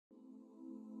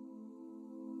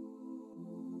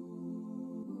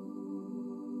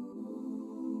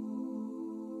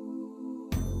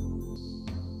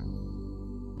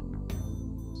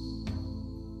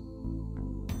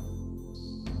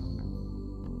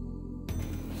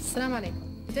Assalamu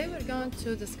alaikum. Today we're going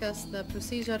to discuss the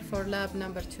procedure for lab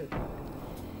number 2.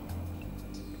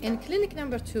 In clinic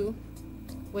number 2,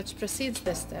 which precedes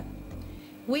this step,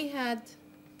 we had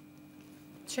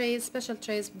trays, special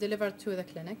trays delivered to the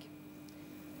clinic.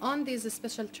 On these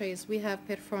special trays, we have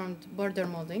performed border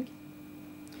molding.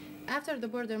 After the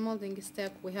border molding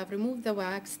step, we have removed the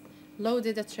wax,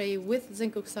 loaded a tray with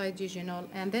zinc oxide eugenol,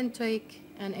 and then take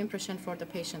an impression for the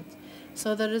patient.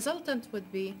 So the resultant would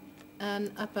be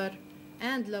an upper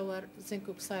and lower zinc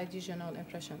oxide eugenol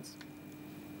impressions.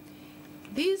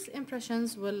 These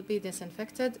impressions will be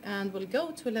disinfected and will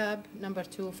go to lab number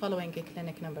 2 following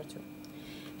clinic number 2.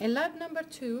 In lab number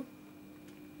 2,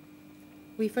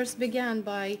 we first began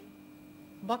by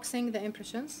boxing the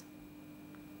impressions.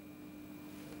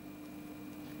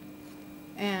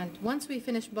 And once we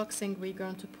finish boxing, we're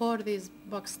going to pour these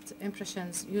boxed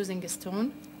impressions using a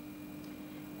stone.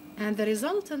 And the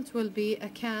resultant will be a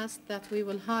cast that we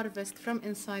will harvest from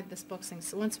inside this boxing.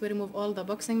 So once we remove all the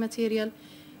boxing material,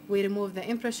 we remove the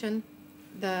impression,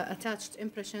 the attached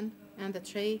impression, and the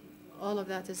tray, all of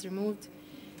that is removed.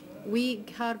 We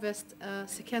harvest a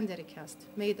secondary cast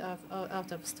made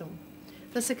out of stone.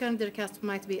 The secondary cast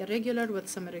might be irregular with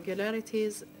some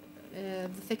irregularities. The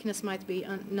thickness might be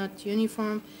not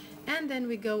uniform. And then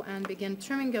we go and begin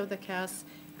trimming of the casts,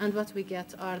 and what we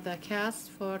get are the casts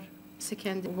for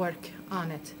secondary work on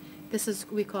it. This is,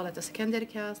 we call it a secondary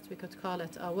cast, we could call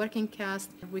it a working cast,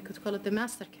 we could call it the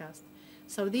master cast.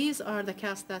 So these are the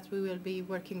casts that we will be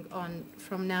working on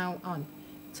from now on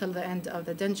till the end of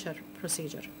the denture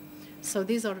procedure. So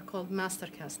these are called master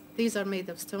casts. These are made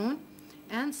of stone,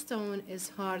 and stone is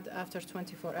hard after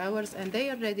 24 hours, and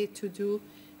they are ready to do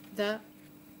the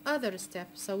other step.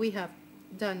 So we have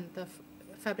done the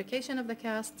fabrication of the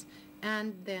casts,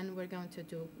 and then we're going to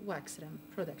do wax rim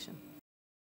production.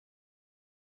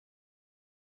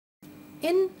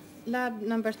 In lab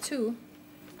number 2,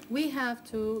 we have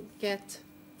to get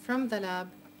from the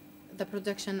lab the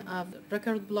production of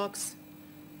record blocks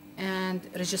and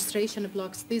registration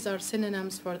blocks. These are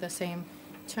synonyms for the same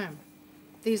term.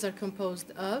 These are composed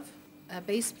of a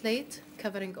base plate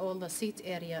covering all the seat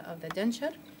area of the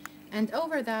denture, and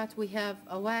over that we have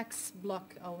a wax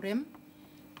block or rim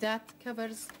that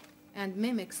covers and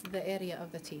mimics the area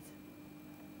of the teeth.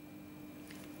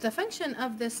 The function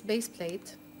of this base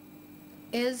plate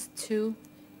is to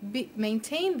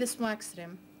maintain this wax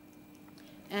rim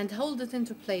and hold it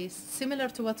into place similar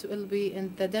to what will be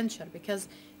in the denture, because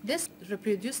this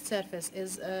reproduced surface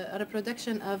is a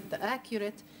reproduction of the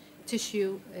accurate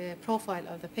tissue profile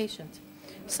of the patient.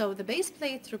 So the base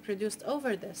plate reproduced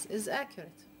over this is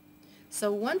accurate.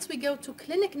 So once we go to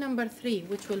clinic number 3,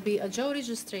 which will be a jaw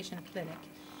registration clinic,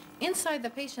 inside the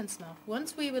patient's mouth,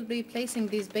 once we will be placing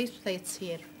these base plates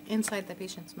here inside the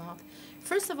patient's mouth,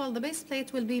 first of all, the base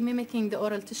plate will be mimicking the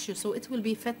oral tissue, so it will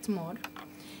be fit more.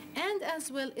 And as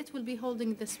well, it will be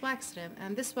holding this wax rim,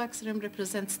 and this wax rim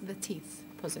represents the teeth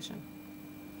position.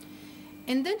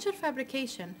 In denture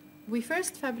fabrication, we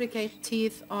first fabricate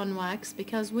teeth on wax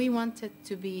because we want it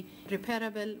to be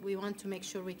repairable. We want to make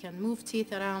sure we can move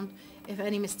teeth around. If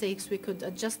any mistakes, we could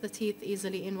adjust the teeth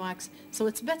easily in wax. So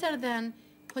it's better than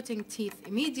putting teeth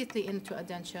immediately into a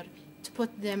denture to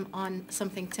put them on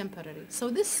something temporary. So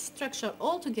this structure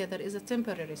altogether is a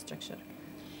temporary structure,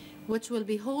 which will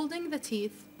be holding the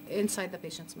teeth inside the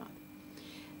patient's mouth.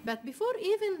 But before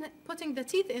even putting the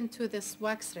teeth into this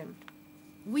wax rim,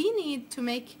 we need to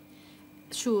make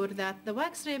sure that the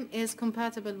wax rim is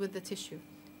compatible with the tissue,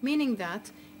 meaning that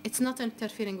it's not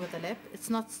interfering with the lip, it's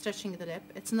not stretching the lip,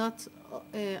 it's not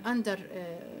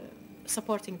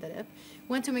supporting the lip.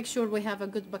 We want to make sure we have a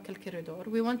good buccal corridor.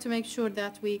 We want to make sure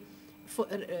that we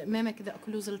mimic the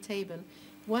occlusal table.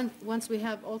 Once we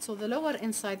have also the lower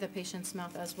inside the patient's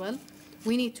mouth as well,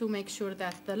 we need to make sure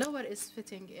that the lower is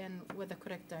fitting in with the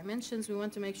correct dimensions. We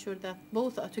want to make sure that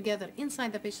both are together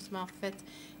inside the patient's mouth fit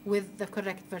with the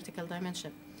correct vertical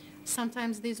dimension.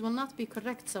 Sometimes these will not be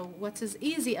correct, so what is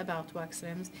easy about wax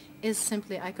rims is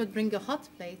simply I could bring a hot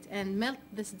plate and melt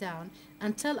this down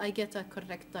until I get a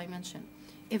correct dimension.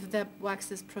 If the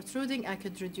wax is protruding, I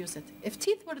could reduce it. If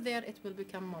teeth were there, it will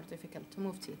become more difficult to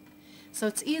move teeth. So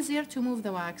it's easier to move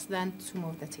the wax than to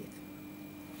move the teeth.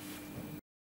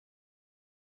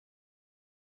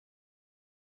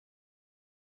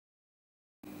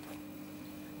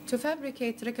 To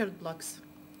fabricate record blocks,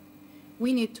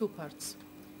 we need 2 parts.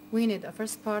 We need a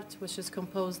first part, which is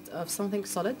composed of something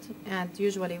solid, and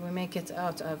usually we make it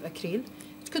out of acryl.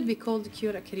 It could be cold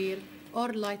cure acryl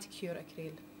or light cure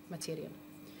acryl material.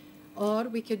 Or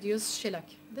we could use shellac.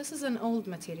 This is an old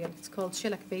material. It's called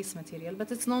shellac base material,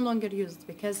 but it's no longer used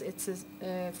because it's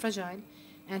fragile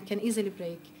and can easily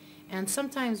break. And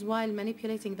sometimes while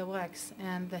manipulating the wax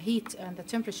and the heat and the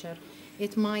temperature,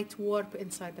 it might warp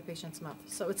inside the patient's mouth.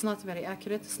 So it's not very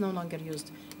accurate, it's no longer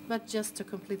used. But just to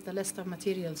complete the list of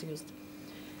materials used.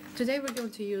 Today we're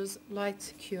going to use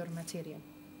light cure material.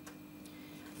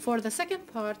 For the second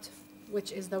part,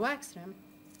 which is the wax rim,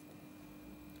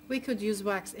 we could use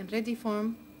wax in ready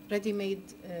form, ready-made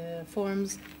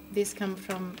forms. These come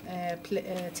from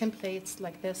templates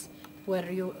like this,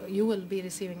 where you will be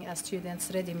receiving as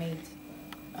students ready-made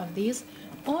of these,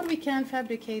 or we can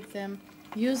fabricate them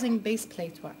using base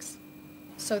plate wax.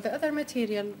 So the other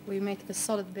material we make the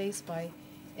solid base by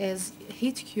is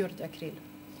heat-cured acryl,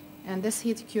 and this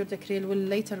heat-cured acryl will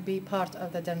later be part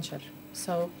of the denture.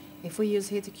 So if we use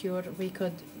heat cure, we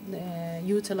could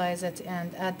utilize it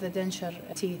and add the denture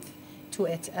teeth to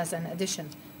it as an addition,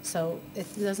 so it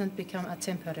doesn't become a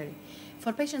temporary.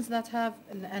 For patients that have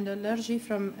an allergy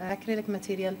from acrylic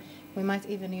material, we might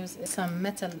even use some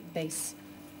metal base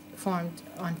formed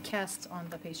on cast on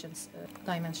the patient's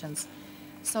dimensions.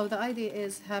 So the idea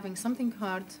is having something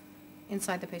hard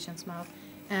inside the patient's mouth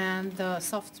and the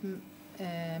soft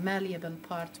malleable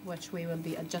part which we will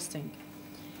be adjusting.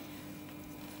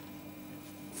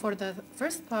 For the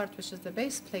first part, which is the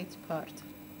base plate part,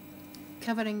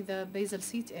 covering the basal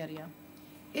seat area,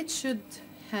 it should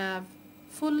have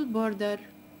full border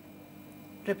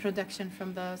reproduction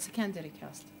from the secondary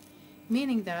cast,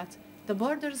 meaning that the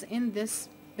borders in this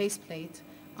base plate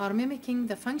are mimicking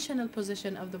the functional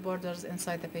position of the borders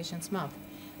inside the patient's mouth.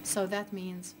 So that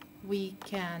means we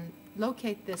can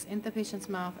locate this in the patient's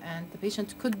mouth, and the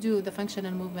patient could do the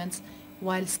functional movements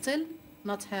while still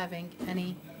not having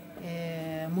any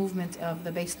movement of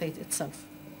the base plate itself.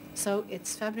 So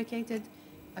it's fabricated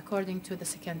according to the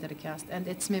secondary cast, and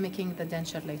it's mimicking the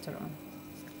denture later on.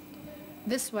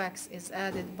 This wax is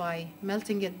added by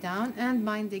melting it down and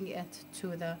binding it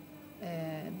to the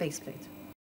base plate.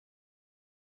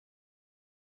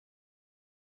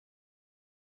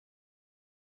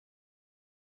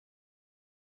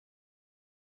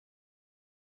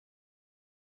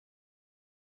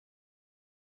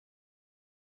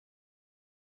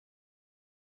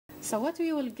 So what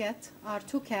we will get are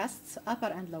two casts, upper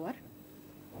and lower.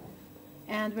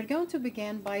 And we're going to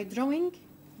begin by drawing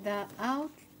the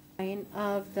outline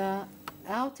of the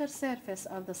outer surface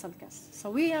of the sulcus.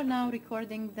 So we are now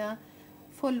recording the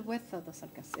full width of the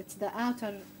sulcus. It's the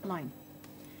outer line.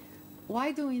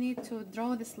 Why do we need to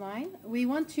draw this line? We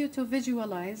want you to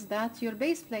visualize that your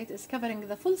base plate is covering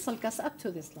the full sulcus up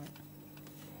to this line.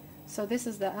 So this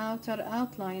is the outer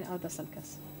outline of the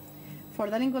sulcus. For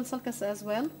the lingual sulcus as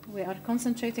well, we are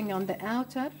concentrating on the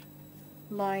outer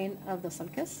line of the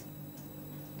sulcus.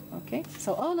 Okay,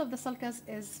 so all of the sulcus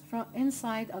is from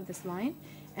inside of this line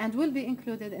and will be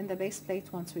included in the base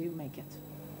plate once we make it.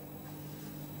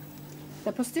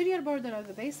 The posterior border of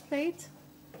the base plate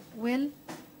will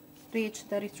reach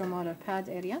the retromolar pad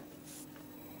area,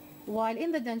 while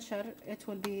in the denture it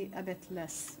will be a bit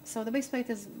less. So the base plate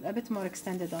is a bit more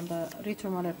extended on the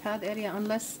retromolar pad area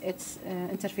unless it's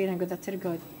interfering with the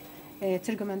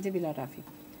pterygomandibular raphe.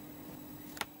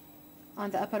 On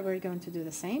the upper we're going to do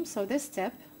the same. So this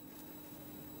step,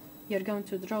 you're going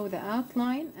to draw the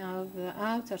outline of the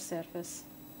outer surface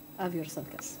of your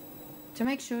sulcus to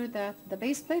make sure that the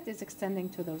base plate is extending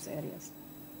to those areas.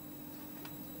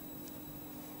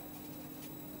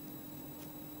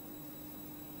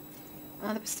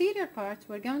 On the posterior part,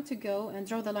 we're going to go and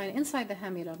draw the line inside the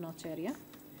hamular notch area.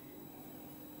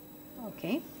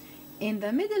 Okay. In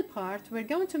the middle part, we're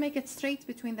going to make it straight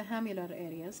between the hamular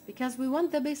areas because we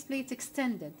want the base plate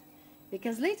extended.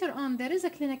 Because later on, there is a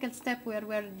clinical step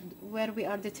where we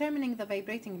are determining the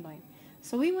vibrating line.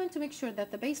 So we want to make sure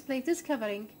that the base plate is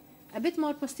covering a bit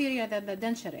more posterior than the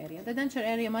denture area. The denture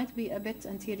area might be a bit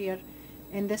anterior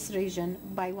in this region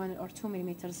by 1 or 2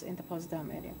 millimeters in the post-dam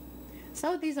area.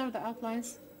 So these are the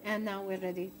outlines, and now we're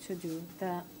ready to do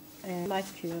the light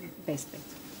cure base plate.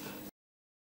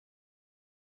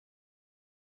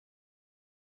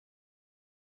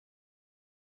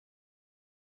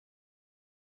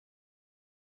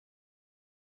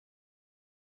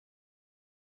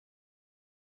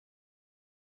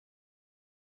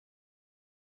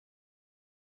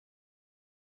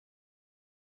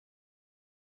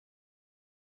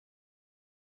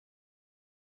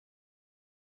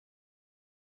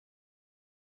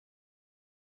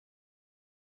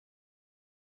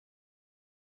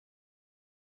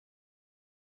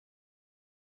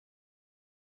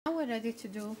 Now we're ready to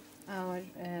do our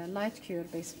light cure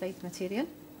base plate material.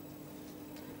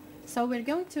 So we're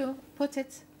going to put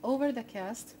it over the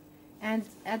cast and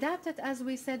adapt it as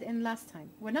we said in last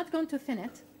time. We're not going to thin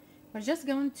it, we're just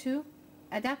going to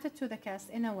adapt it to the cast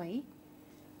in a way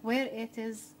where it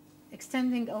is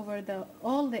extending over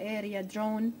all the area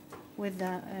drawn with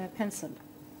the pencil.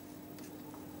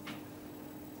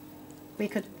 We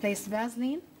could place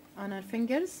Vaseline on our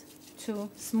fingers to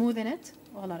smoothen it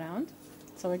all around.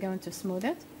 So we're going to smooth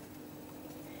it.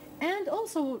 And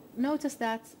also notice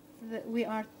that we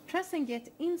are pressing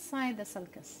it inside the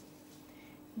sulcus.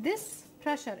 This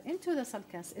pressure into the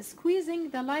sulcus is squeezing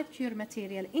the light cure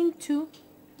material into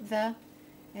the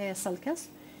sulcus.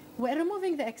 We're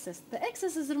removing the excess. The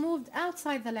excess is removed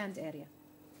outside the land area.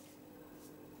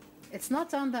 It's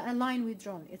not on the line we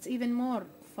drawn. It's even more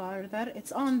farther.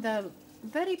 It's on the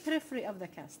very periphery of the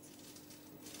cast.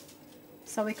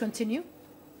 So we continue.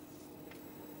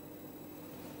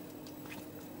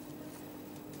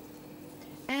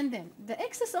 And then the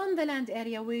excess on the land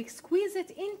area, we squeeze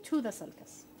it into the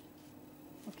sulcus.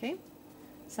 Okay?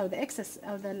 So the excess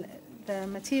of the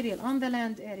material on the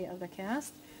land area of the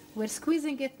cast, we're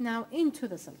squeezing it now into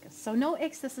the sulcus. So no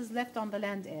excess is left on the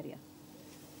land area.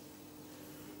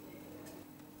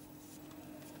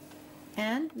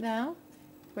 And now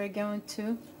we're going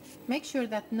to make sure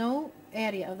that no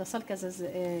area of the sulcus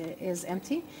is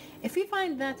empty. If we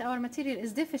find that our material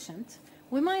is deficient,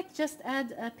 we might just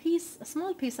add a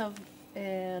small piece of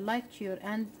light cure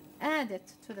and add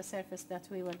it to the surface that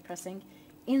we were pressing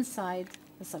inside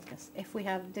the sulcus if we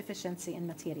have deficiency in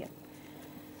material.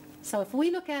 So if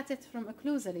we look at it from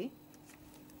occlusally,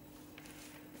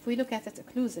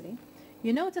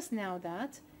 you notice now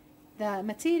that the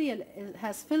material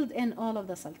has filled in all of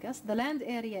the sulcus, the land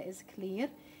area is clear,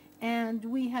 and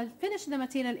we have finished the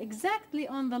material exactly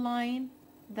on the line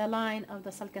of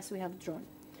the sulcus we have drawn.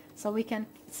 So we can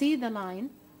see the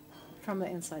line from the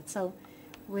inside. So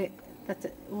we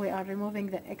are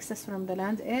removing the excess from the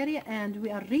land area, and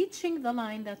we are reaching the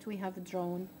line that we have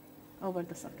drawn over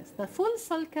the sulcus. The full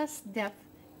sulcus depth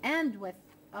and width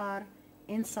are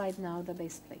inside now the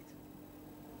base plate.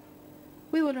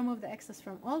 We will remove the excess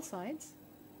from all sides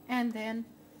and then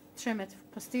trim it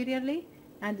posteriorly,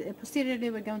 and posteriorly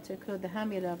we're going to include the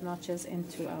hemi-LAB notches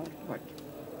into our work.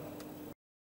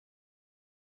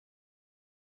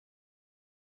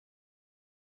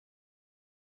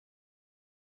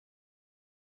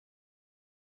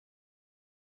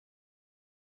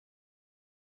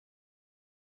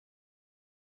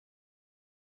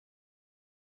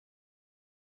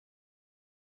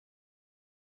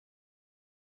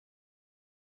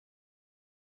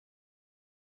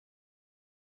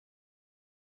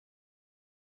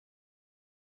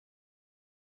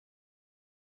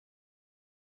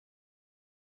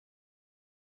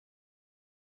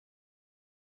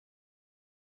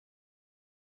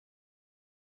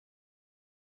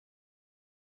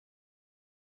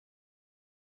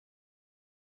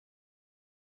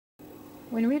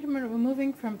 When we're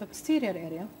removing from the posterior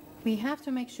area, we have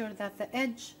to make sure that the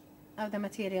edge of the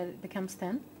material becomes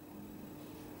thin,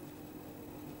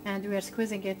 and we are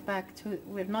squeezing it back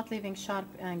we're not leaving sharp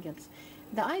angles.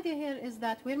 The idea here is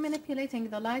that we're manipulating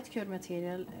the light cure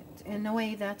material in a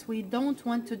way that we don't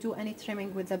want to do any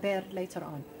trimming with the bare later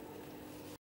on.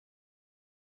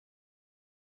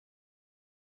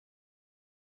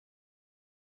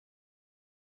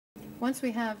 Once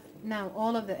we have now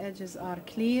all of the edges are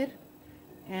clear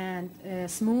and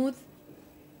smooth,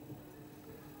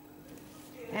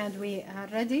 and we are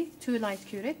ready to light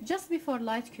cure it. Just before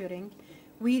light curing,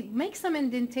 we make some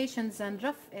indentations and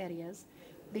rough areas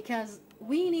because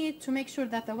we need to make sure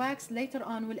that the wax later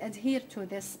on will adhere to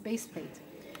this base plate.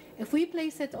 If we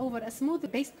place it over a smooth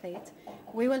base plate,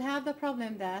 we will have the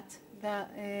problem that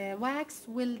the wax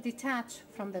will detach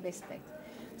from the base plate.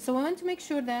 So we want to make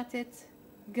sure that it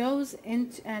goes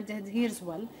into and adheres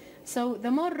well. So the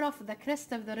more rough the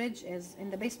crest of the ridge is in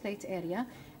the base plate area,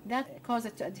 that causes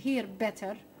it to adhere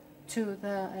better to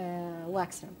the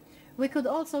wax rim. We could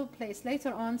also place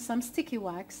later on some sticky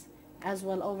wax as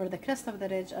well over the crest of the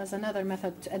ridge as another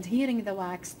method to adhering the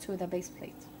wax to the base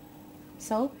plate.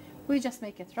 So we just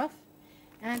make it rough,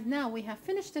 and now we have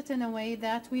finished it in a way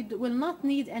that we will not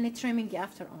need any trimming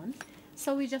after on.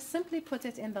 So we just simply put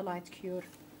it in the light cure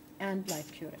and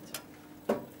light cure it.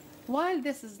 While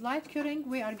this is light curing,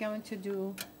 we are going to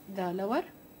do the lower.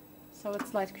 So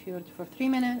it's light cured for 3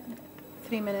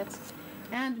 minutes,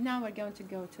 and now we're going to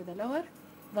go to the lower.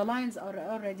 The lines are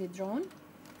already drawn,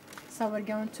 so we're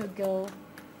going to go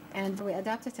and we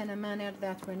adapt it in a manner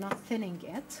that we're not thinning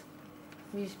it.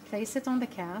 We place it on the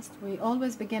cast. We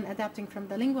always begin adapting from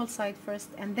the lingual side first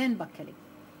and then buccally,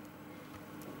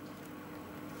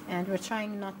 and we're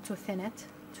trying not to thin it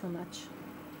too much.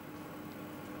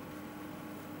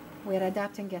 We're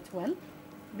adapting it well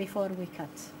before we cut.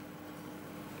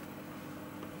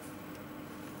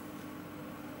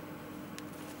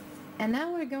 And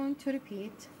now we're going to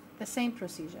repeat the same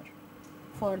procedure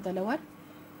for the lower.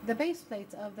 The base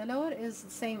plate of the lower is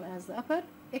the same as the upper,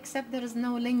 except there is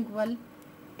no lingual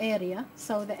area,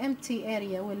 so the empty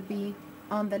area will be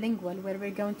on the lingual where we're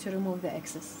going to remove the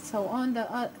excess. So on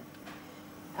the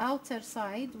outer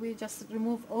side, we just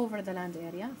remove over the land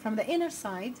area. From the inner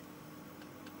side,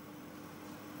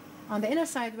 on the inner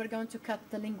side, we're going to cut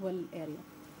the lingual area,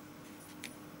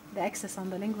 the excess on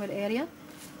the lingual area.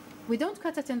 We don't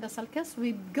cut it in the sulcus,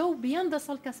 we go beyond the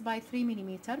sulcus by 3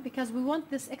 mm because we want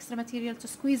this extra material to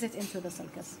squeeze it into the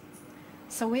sulcus.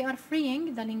 So we are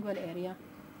freeing the lingual area.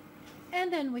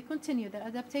 And then we continue the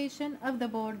adaptation of the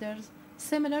borders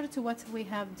similar to what we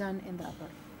have done in the upper.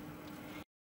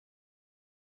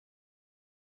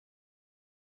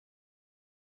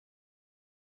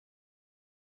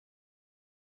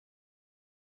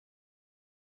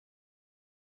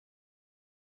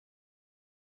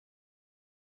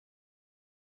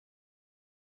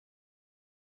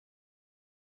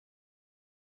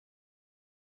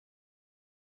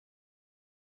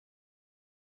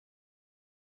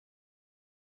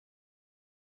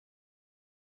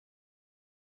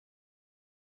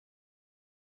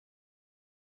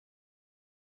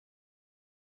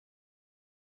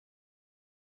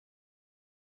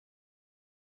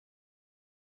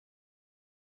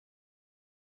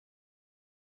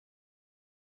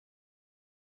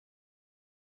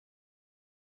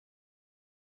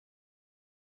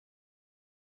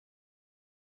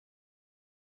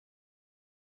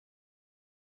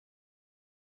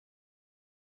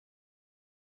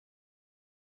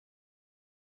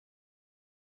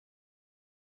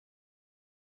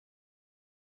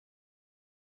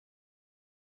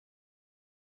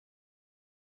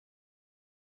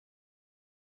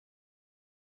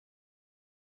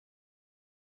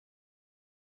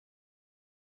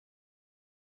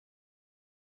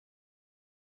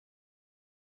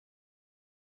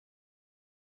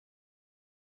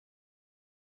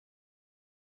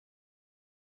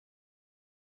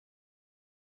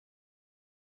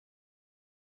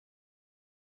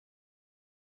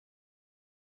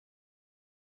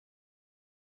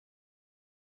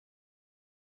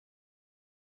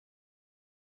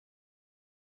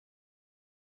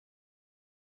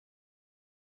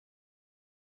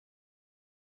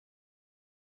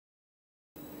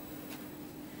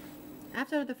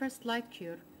 After the first light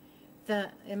cure, the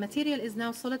material is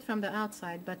now solid from the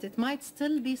outside, but it might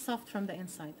still be soft from the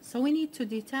inside. So we need to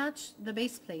detach the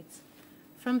base plates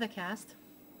from the cast,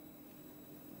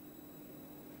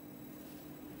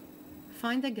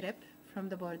 find the grip from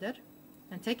the border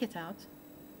and take it out,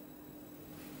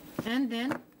 and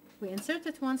then we insert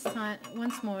it once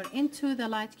more into the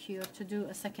light cure to do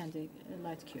a second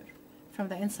light cure from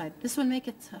the inside. This will make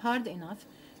it hard enough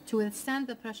to withstand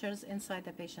the pressures inside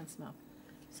the patient's mouth.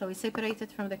 So we separate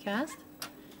it from the cast,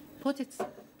 put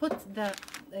the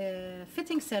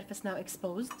fitting surface now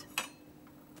exposed,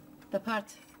 the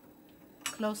part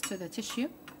close to the tissue.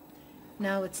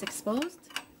 Now it's exposed,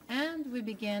 and we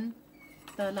begin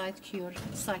the light cure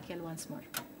cycle once more.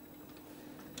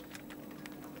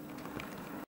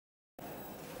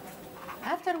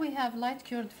 After we have light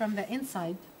cured from the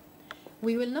inside,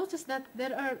 we will notice that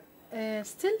there are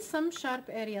still some sharp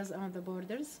areas on the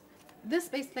borders. This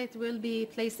base plate will be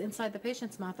placed inside the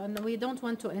patient's mouth, and we don't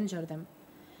want to injure them.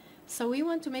 So we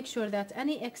want to make sure that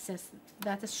any excess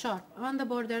that is sharp on the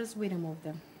borders, we remove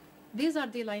them. These are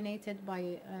delineated by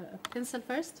a pencil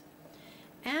first,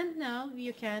 and now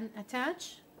you can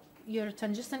attach your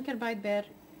tungsten carbide bare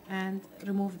and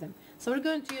remove them. So we're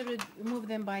going to remove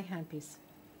them by handpiece.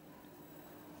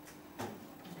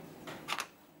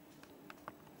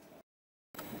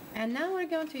 And now we're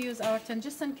going to use our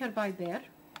tungsten carbide bare,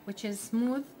 which is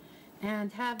smooth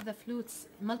and have the flutes,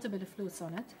 multiple flutes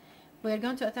on it. We're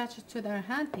going to attach it to their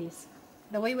handpiece.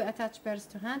 The way we attach bares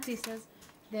to handpieces,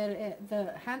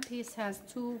 the handpiece has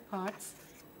two parts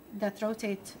that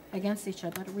rotate against each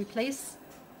other. We place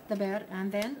the bare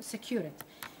and then secure it.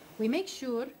 We make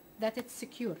sure that it's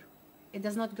secure. It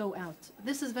does not go out.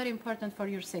 This is very important for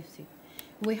your safety.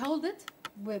 We hold it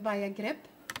by a grip.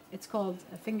 It's called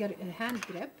a hand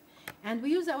grip. And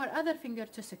we use our other finger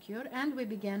to secure, and we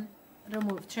begin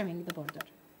trimming the border.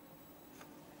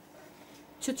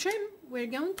 To trim, we're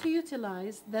going to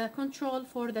utilize the control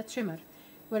for the trimmer.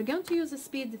 We're going to use a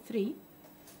speed 3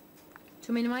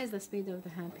 to minimize the speed of the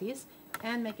handpiece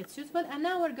and make it suitable. And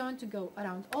now we're going to go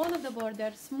around all of the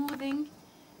border, smoothing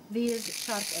these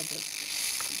sharp edges.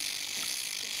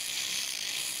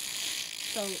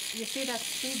 So you see that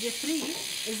speed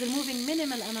 3 is removing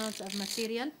minimal amount of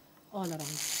material all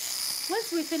around.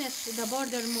 Once we finish the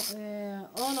border,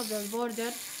 all of the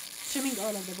border trimming all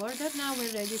of the border. Now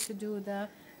we're ready to do the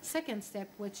second step,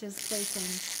 which is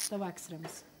placing the wax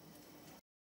rims.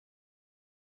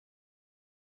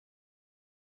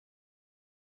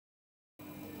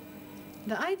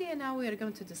 The idea now we are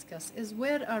going to discuss is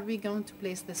where are we going to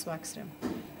place this wax rim?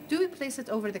 Do we place it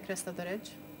over the crest of the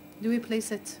ridge? Do we place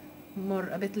it more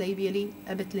a bit labially,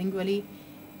 a bit lingually?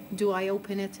 Do I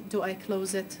open it? Do I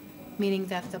close it? Meaning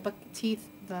that the teeth,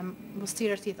 the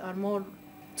posterior teeth are more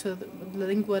to the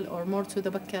lingual or more to the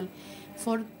buccal.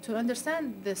 To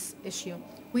understand this issue,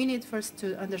 we need first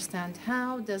to understand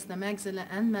how does the maxilla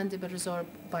and mandible resorb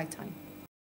by time.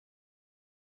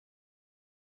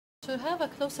 To have a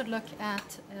closer look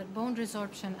at bone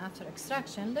resorption after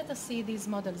extraction, let us see these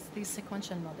models, these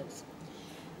sequential models.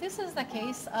 This is the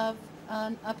case of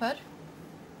an upper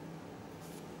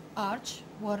arch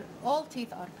where all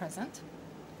teeth are present,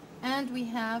 and we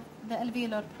have the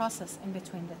alveolar process in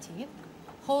between the teeth,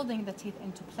 holding the teeth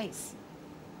into place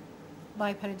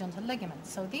by periodontal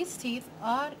ligaments. So these teeth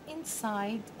are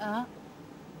inside a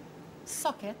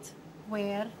socket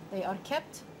where they are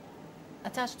kept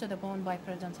attached to the bone by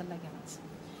periodontal ligaments.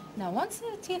 Now, once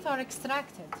the teeth are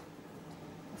extracted,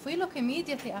 if we look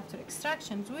immediately after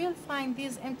extractions, we'll find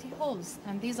these empty holes,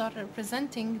 and these are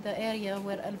representing the area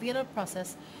where alveolar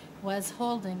process was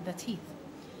holding the teeth.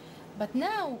 But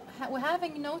now,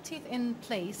 having no teeth in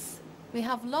place, we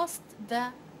have lost the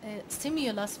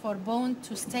stimulus for bone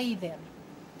to stay there.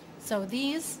 So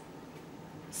these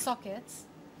sockets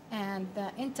and the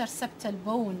interseptal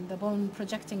bone, the bone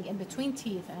projecting in between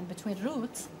teeth and between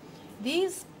roots,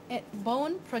 these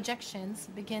bone projections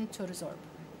begin to resorb.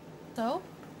 So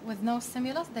with no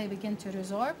stimulus, they begin to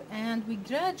resorb, and we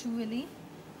gradually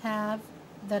have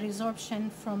the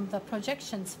resorption from the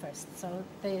projections first. So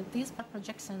these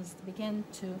projections begin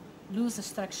to lose the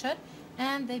structure,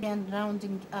 and they begin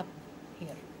rounding up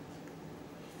here.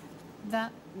 The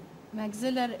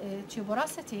maxillar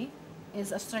tuberosity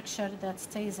is a structure that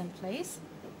stays in place,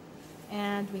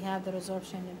 and we have the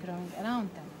resorption growing around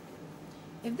them.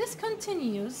 If this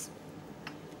continues,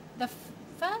 the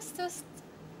fastest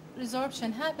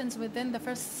resorption happens within the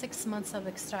first 6 months of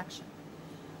extraction.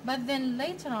 But then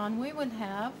later on, we will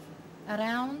have a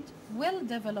round,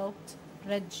 well-developed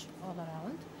ridge all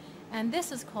around, and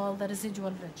this is called the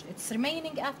residual ridge. It's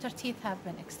remaining after teeth have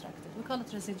been extracted. We call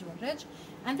it residual ridge,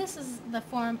 and this is the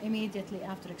form immediately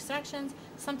after extractions.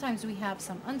 Sometimes we have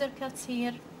some undercuts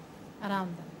here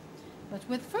around them. But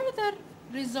with further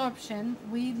resorption,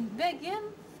 we begin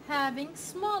having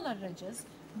smaller ridges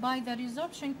by the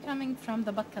resorption coming from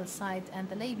the buccal side and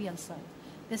the labial side.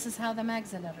 This is how the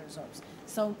maxilla resorbs.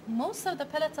 So most of the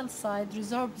palatal side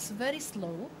resorbs very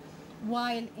slow,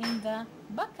 while in the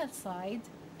buccal side,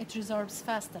 it resorbs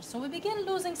faster. So we begin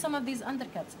losing some of these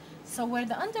undercuts. So where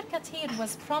the undercut here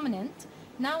was prominent,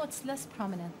 now it's less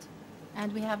prominent,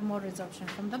 and we have more resorption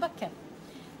from the buccal.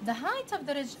 The height of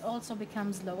the ridge also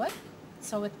becomes lower,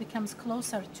 so it becomes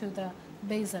closer to the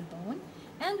basal bone,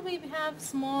 and we have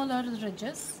smaller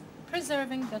ridges,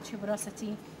 preserving the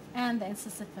tuberosity and the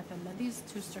incisive papilla. These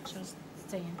two structures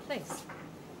stay in place.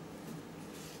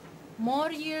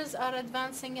 More years are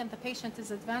advancing, and the patient is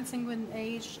advancing with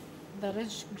age. The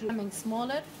ridge becoming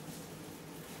smaller.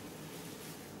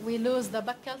 We lose the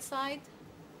buccal side.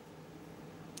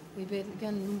 We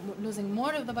begin losing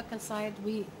more of the buccal side.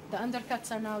 The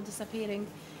undercuts are now disappearing.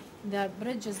 The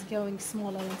bridge is going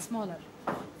smaller and smaller.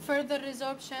 Further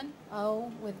resorption,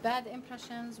 with bad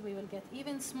impressions, we will get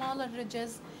even smaller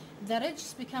ridges. The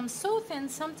ridges become so thin,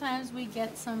 sometimes we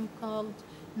get some called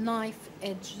knife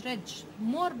edge ridge.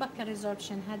 More buccal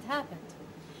resorption had happened.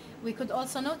 We could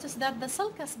also notice that the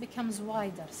sulcus becomes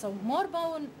wider. So more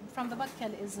bone from the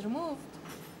buccal is removed,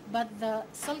 but the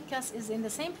sulcus is in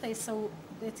the same place, so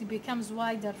it becomes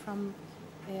wider from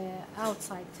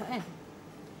outside to in.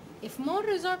 If more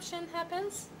resorption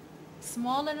happens,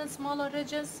 smaller and smaller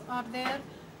ridges are there.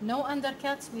 No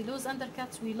undercuts, we lose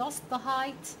undercuts, we lost the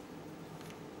height,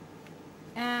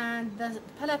 and the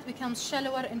palate becomes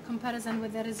shallower in comparison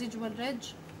with the residual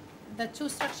ridge. The two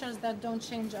structures that don't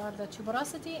change are the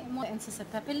tuberosity and more incisive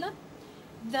papilla.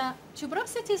 The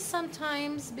tuberosities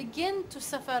sometimes begin to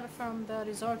suffer from the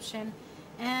resorption,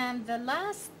 and the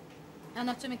last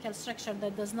anatomical structure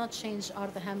that does not change are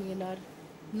the hamular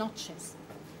notches.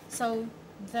 So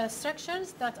the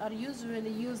structures that are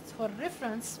usually used for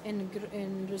reference in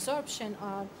resorption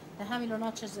are the hamular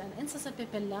notches and incisive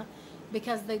papilla,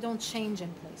 because they don't change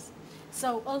in place.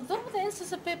 So although the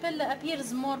incisive papilla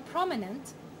appears more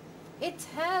prominent, it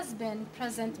has been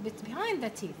present behind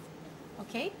the teeth,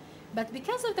 okay? But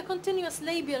because of the continuous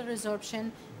labial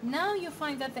resorption, now you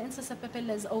find that the incisive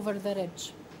papilla is over the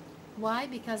ridge. Why?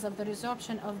 Because of the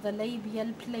resorption of the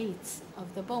labial plates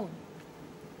of the bone.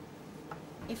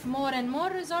 If more and more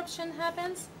resorption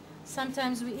happens,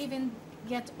 sometimes we even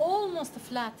get almost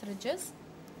flat ridges.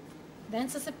 The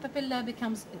incisive papilla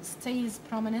stays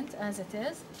prominent as it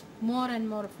is. More and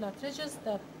more flat ridges,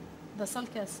 the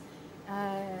sulcus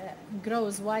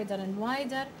grows wider and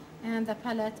wider, and the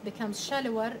palate becomes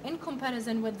shallower in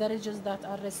comparison with the ridges that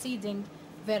are receding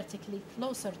vertically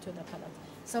closer to the palate.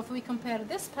 So if we compare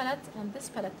this palate and this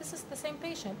palate, this is the same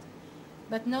patient,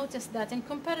 but notice that in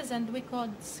comparison we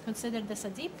could consider this a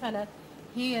deep palate.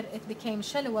 Here it became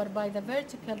shallower by the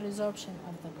vertical resorption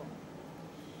of the bone.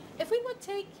 If we would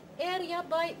take area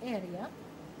by area,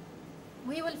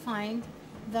 we will find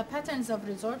the patterns of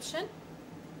resorption.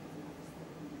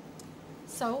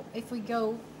 So if we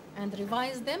go and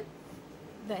revise them,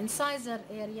 the incisor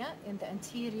area in the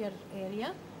anterior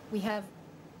area, we have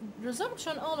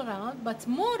resorption all around, but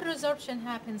more resorption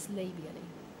happens labially.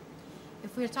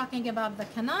 If we're talking about the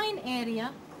canine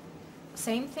area,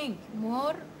 same thing,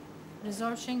 more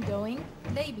resorption going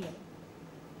labially.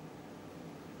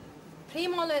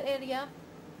 Premolar area,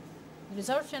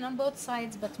 resorption on both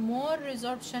sides, but more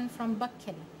resorption from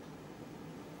buccally.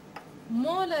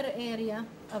 Molar area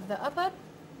of the upper,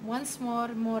 once more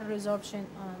resorption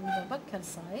on the buccal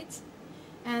sides.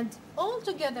 And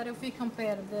altogether, if we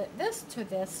compare this to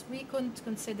this, we could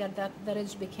consider that the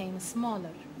ridge became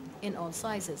smaller in all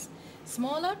sizes.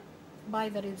 Smaller by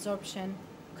the resorption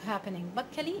happening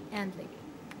buccally and labially.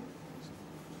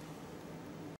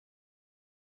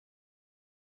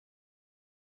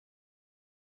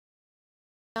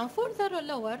 Now further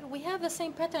lower, we have the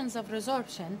same patterns of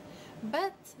resorption,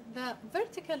 but the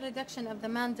vertical reduction of the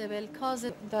mandible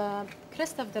causes the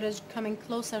crest of the ridge coming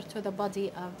closer to the body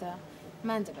of the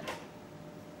mandible.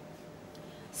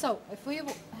 So if we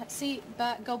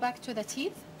go back to the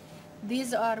teeth,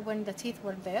 these are when the teeth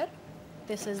were there.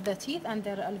 This is the teeth and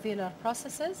their alveolar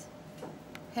processes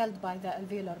held by the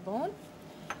alveolar bone.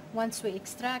 Once we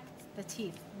extract the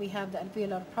teeth, we have the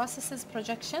alveolar processes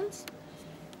projections.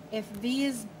 If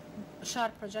these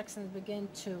sharp projections begin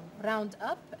to round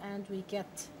up and we get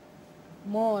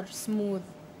more smooth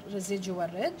residual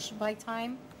ridge by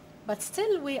time, but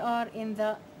still we are in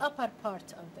the upper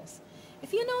part of this.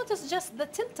 If you notice just the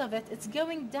tilt of it, it's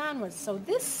going downwards. So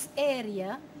this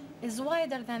area is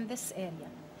wider than this area.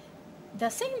 The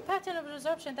same pattern of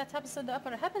resorption that happens in the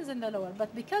upper happens in the lower,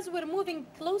 but because we're moving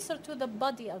closer to the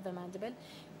body of the mandible,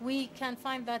 we can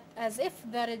find that as if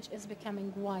the ridge is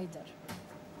becoming wider.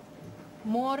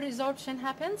 More resorption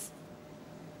happens,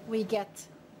 we get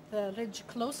the ridge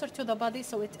closer to the body,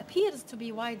 so it appears to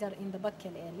be wider in the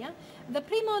buccal area. The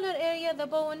premolar area, the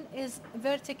bone is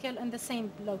vertical in the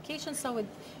same location, so it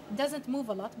doesn't move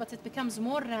a lot, but it becomes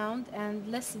more round and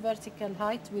less vertical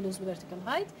height. We lose vertical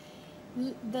height.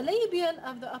 The labial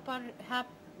of the upper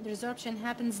resorption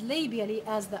happens labially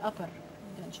as the upper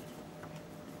denture.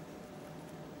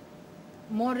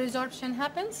 More resorption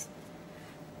happens,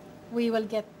 we will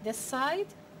get this side,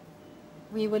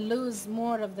 we will lose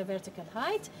more of the vertical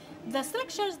height. The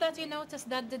structures that you notice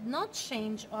that did not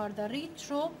change are the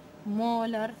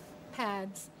retromolar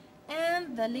pads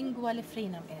and the lingual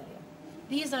frenum area.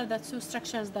 These are the two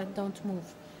structures that don't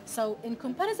move. So in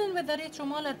comparison with the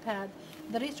retromolar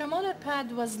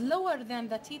pad was lower than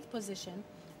the teeth position,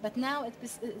 but now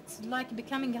it's like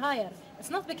becoming higher. It's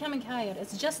not becoming higher,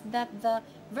 it's just that the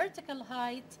vertical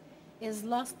height is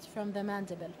lost from the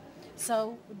mandible.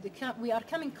 So we are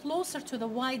coming closer to the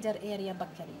wider area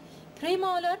buccally.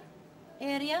 Premolar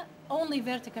area, only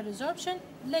vertical resorption.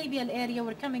 Labial area,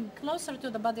 we're coming closer to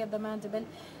the body of the mandible.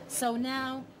 So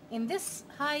now, in this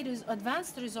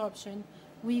advanced resorption,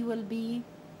 we will be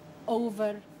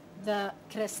over the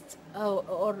crest,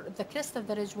 or the crest of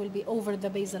the ridge will be over the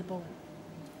basal bone.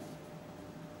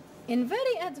 In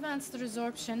very advanced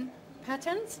resorption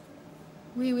patterns,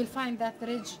 we will find that the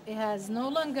ridge has no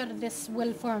longer this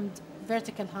well-formed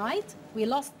vertical height. We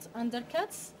lost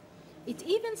undercuts. It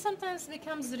even sometimes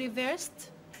becomes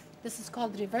reversed. This is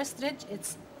called reversed ridge.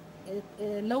 It's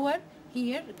lower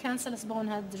here. Cancellous bone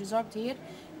had resorbed here.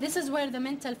 This is where the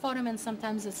mental foramen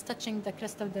sometimes is touching the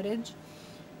crest of the ridge.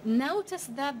 Notice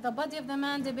that the body of the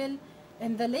mandible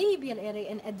in the labial area,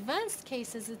 in advanced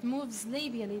cases, it moves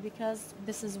labially because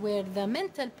this is where the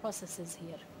mental process is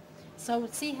here. So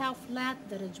see how flat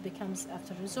the ridge becomes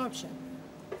after resorption.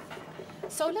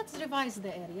 So let's revise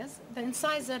the areas. The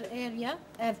incisor area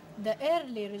at the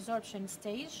early resorption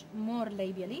stage, more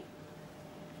labially.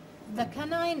 The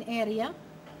canine area,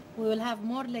 we will have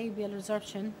more labial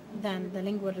resorption than the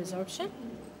lingual resorption.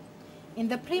 In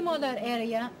the premolar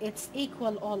area, it's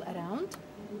equal all around.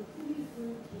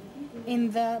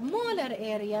 In the molar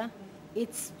area,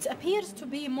 it appears to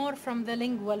be more from the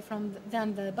lingual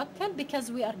than the buccal,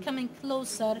 because we are coming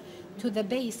closer to the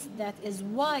base that is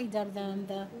wider than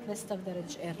the crest of the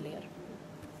ridge earlier.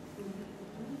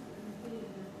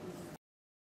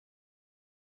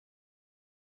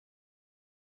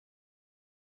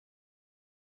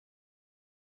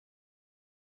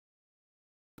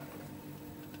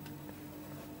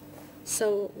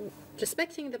 So,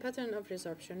 respecting the pattern of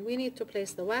resorption, we need to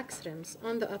place the wax rims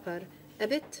on the upper a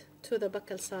bit to the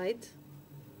buccal side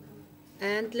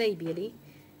and labially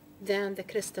than the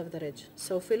crest of the ridge.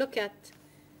 So if we look at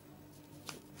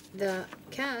the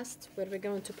cast where we're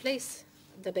going to place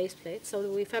the base plate,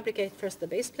 so we fabricate first the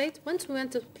base plate. Once we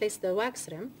want to place the wax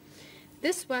rim,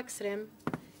 this wax rim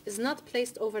is not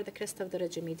placed over the crest of the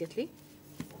ridge immediately.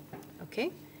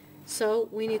 Okay? So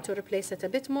we need to replace it a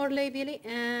bit more labially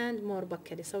and more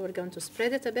buccally. So we're going to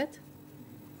spread it a bit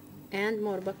and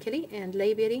more buccally and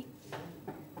labially.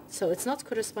 So it's not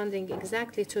corresponding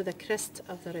exactly to the crest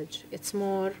of the ridge. It's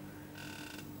more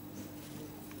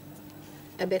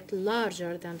a bit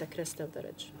larger than the crest of the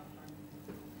ridge.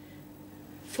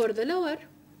 For the lower,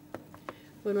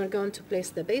 when we're going to place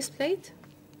the base plate,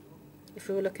 if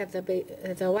we look at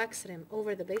the wax rim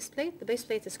over the base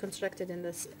plate is constructed in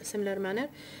this similar manner.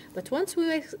 But once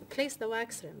we place the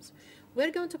wax rims,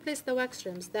 we're going to place the wax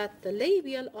rims that the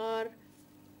labial are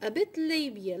a bit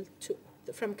labial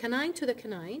from canine to the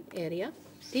canine area.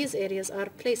 These areas are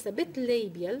placed a bit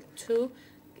labial to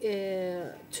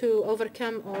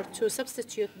overcome or to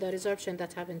substitute the resorption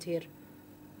that happened here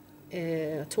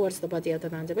towards the body of the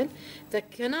mandible. The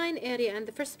canine area and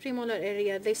the first premolar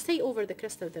area, they stay over the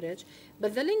crest of the ridge,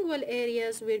 but the lingual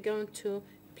areas, we're going to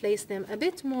place them a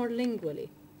bit more lingually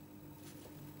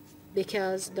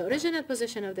because the original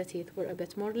position of the teeth were a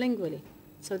bit more lingually.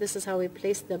 So this is how we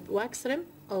place the wax rim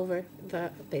over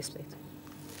the base plate.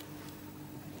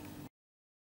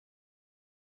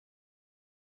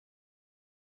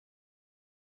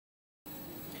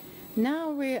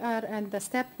 Now we are at the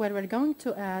step where we're going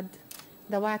to add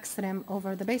the wax rim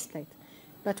over the base plate.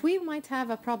 But we might have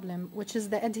a problem, which is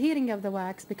the adhering of the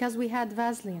wax, because we had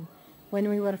Vaseline when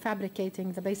we were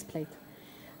fabricating the base plate.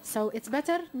 So it's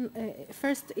better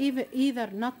first either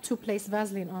not to place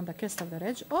Vaseline on the crest of the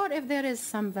ridge, or if there is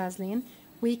some Vaseline,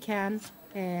 we can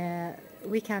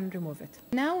remove it.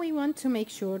 Now we want to make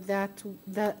sure that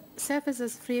the surface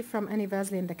is free from any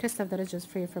Vaseline, the crest of the ridge is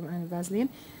free from any Vaseline.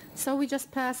 So we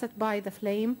just pass it by the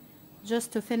flame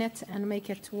just to thin it and make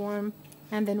it warm,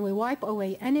 and then we wipe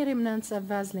away any remnants of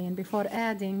Vaseline before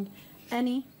adding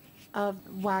any of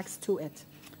wax to it.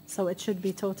 So it should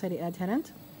be totally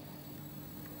adherent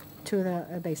to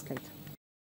the base plate.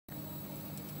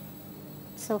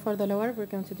 So for the lower, we're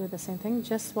going to do the same thing,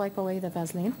 just wipe away the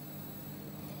Vaseline.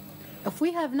 If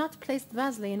we have not placed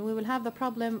Vaseline, we will have the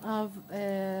problem of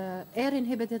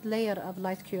air-inhibited layer of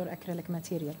light cure acrylic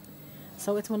material.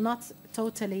 So it will not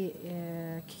totally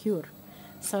cure.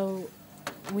 So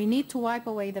we need to wipe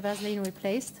away the Vaseline we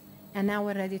placed, and now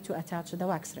we're ready to attach the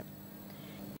wax rim.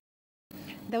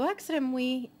 The wax rim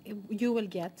you will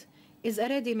get is a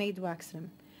ready-made wax rim.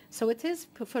 So it is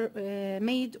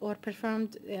made or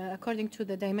performed according to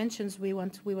the dimensions we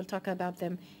want. We will talk about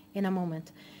them in a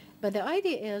moment. But the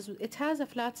idea is it has a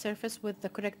flat surface with the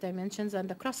correct dimensions, and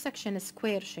the cross-section is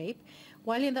square shape,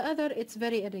 while in the other it's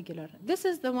very irregular. This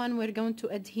is the one we're going to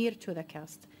adhere to the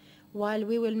cast, while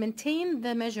we will maintain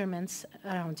the measurements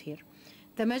around here.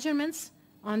 The measurements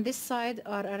on this side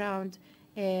are around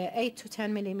 8 to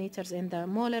 10 millimeters in the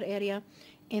molar area.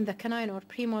 In the canine or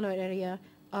premolar area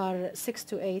are 6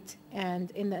 to 8,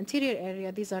 and in the anterior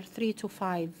area these are 3 to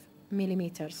 5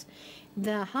 millimeters.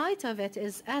 The height of it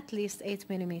is at least 8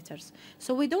 millimeters.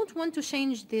 So we don't want to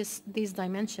change these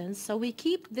dimensions, so we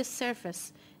keep this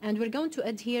surface, and we're going to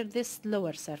adhere this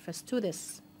lower surface to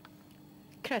this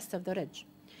crest of the ridge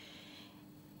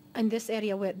in this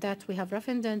area that we have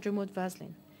roughened and removed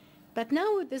Vaseline. But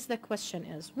now the question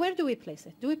is, where do we place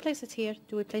it? Do we place it here?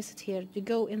 Do we place it here? Do we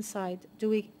go inside? Do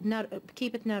we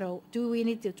keep it narrow? Do we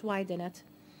need to widen it?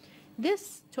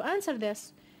 To answer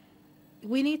this,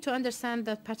 we need to understand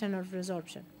the pattern of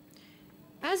resorption.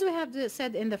 As we have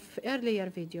said in the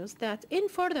earlier videos, that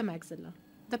for the maxilla,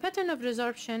 the pattern of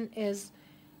resorption is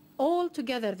all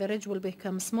together the ridge will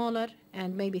become smaller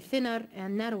and maybe thinner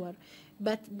and narrower,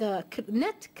 but the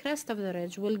net crest of the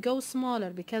ridge will go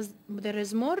smaller because there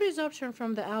is more resorption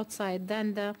from the outside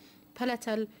than the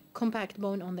palatal compact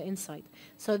bone on the inside.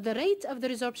 So the rate of the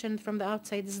resorption from the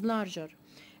outside is larger.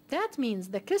 That means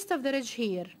the crest of the ridge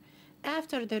here,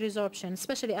 after the resorption,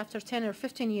 especially after 10 or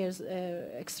 15 years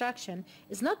extraction,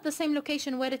 is not the same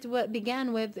location where it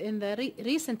began with in the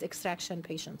recent extraction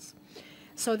patients.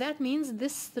 So that means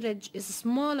this ridge is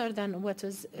smaller than what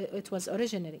it was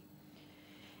originally.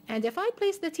 And if I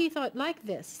place the teeth out like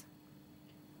this,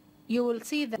 you will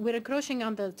see that we're encroaching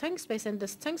on the tongue space, and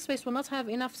this tongue space will not have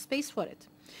enough space for it.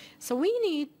 So we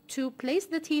need to place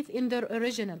the teeth in their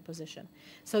original position.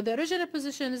 So the original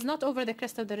position is not over the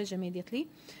crest of the ridge immediately.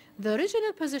 The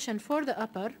original position for the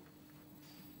upper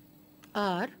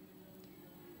are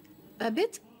a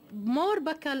bit more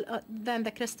buccal than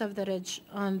the crest of the ridge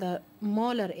on the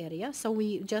molar area. So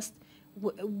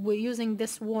we're using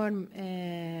this worm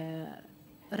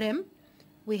rim.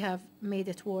 We have made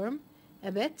it warm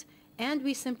a bit, and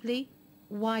we simply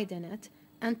widen it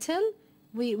until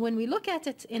when we look at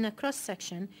it in a cross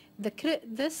section,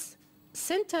 this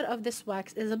center of this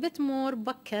wax is a bit more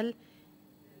buccal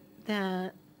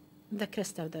than the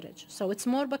crest of the ridge. So it's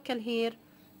more buccal here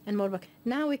and more buccal.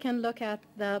 Now we can look at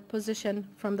the position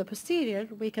from the posterior.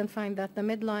 We can find that the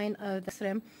midline of the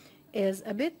rim is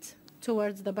a bit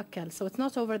towards the buccal. So it's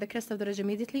not over the crest of the ridge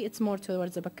immediately, it's more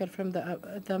towards the buccal from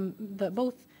the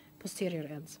both posterior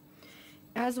ends.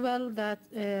 As well, that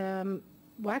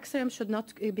wax rim should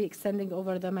not be extending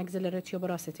over the maxillary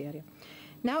tuberosity area.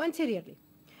 Now anteriorly,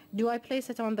 do I place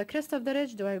it on the crest of the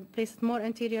ridge? Do I place it more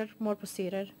anterior, more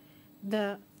posterior?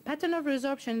 The pattern of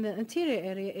resorption in the anterior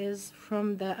area is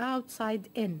from the outside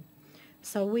in.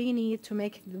 So we need to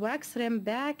make the wax rim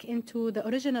back into the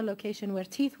original location where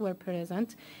teeth were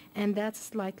present, and that's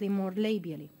slightly more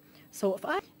labially. So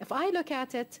if I look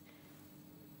at it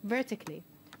vertically,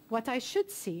 what I should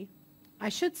see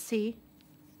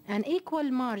an equal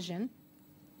margin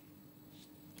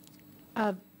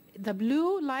of the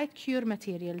blue light cure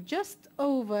material just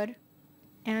over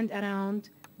and around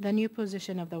the new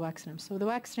position of the wax rim. So the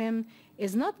wax rim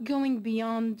is not going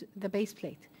beyond the base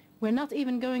plate. We're not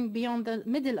even going beyond the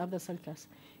middle of the sulcus.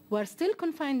 We're still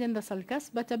confined in the sulcus,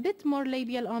 but a bit more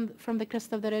labial from the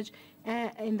crest of the ridge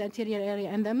in the anterior area,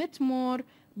 and a bit more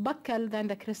buccal than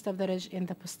the crest of the ridge in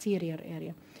the posterior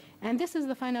area. And this is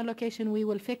the final location we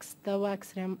will fix the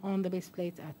wax rim on the base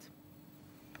plate at.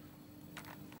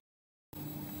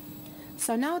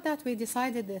 So now that we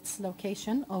decided its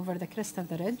location over the crest of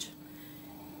the ridge,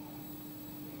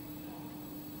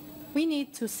 we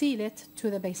need to seal it to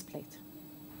the base plate.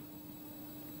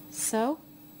 So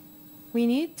we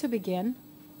need to begin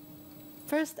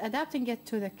first adapting it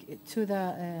to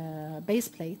the base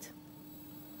plate,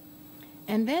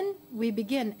 and then we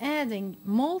begin adding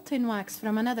molten wax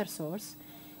from another source.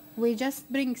 We just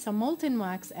bring some molten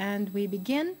wax and we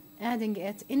begin adding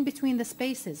it in between the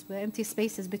spaces, the empty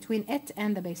spaces between it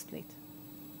and the base plate.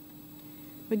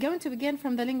 We're going to begin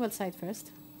from the lingual side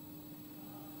first,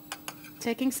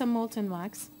 taking some molten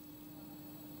wax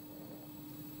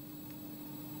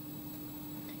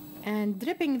and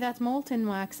dripping that molten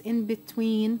wax in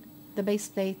between the base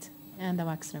plate and the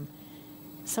wax rim.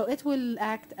 So it will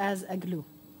act as a glue.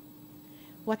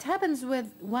 What happens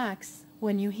with wax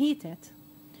when you heat it,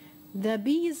 the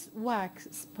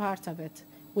beeswax part of it,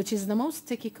 which is the most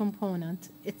sticky component,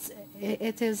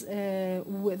 it is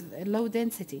with low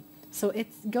density. So it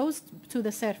goes to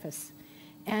the surface,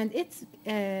 and it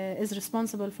is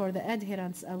responsible for the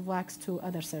adherence of wax to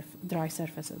other dry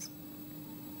surfaces.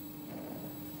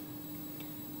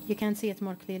 You can see it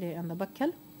more clearly on the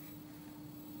buccal.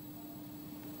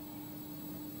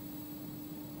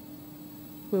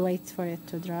 We wait for it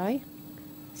to dry.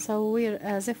 So we're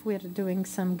as if we're doing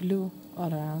some glue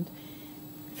all around,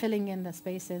 filling in the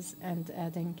spaces and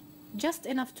adding just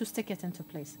enough to stick it into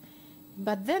place.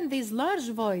 But then these large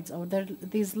voids, or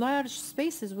these large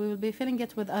spaces, we will be filling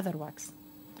it with other wax.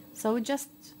 So just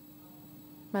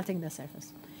melting the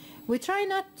surface. We try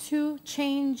not to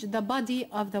change the body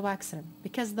of the wax rim,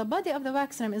 because the body of the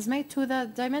wax rim is made to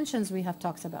the dimensions we have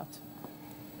talked about,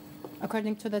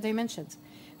 according to the dimensions.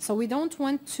 So we don't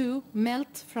want to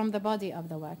melt from the body of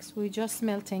the wax. We're just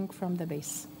melting from the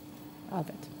base of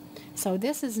it. So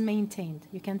this is maintained.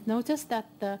 You can notice that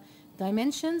the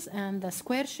dimensions and the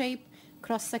square shape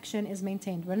cross-section is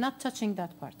maintained. We're not touching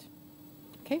that part.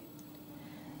 Okay?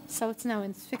 So it's now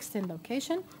fixed in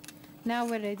location. Now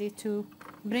we're ready to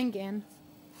bring in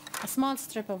a small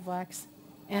strip of wax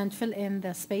and fill in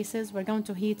the spaces. We're going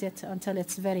to heat it until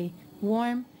it's very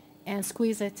warm and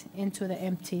squeeze it into the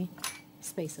empty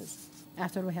spaces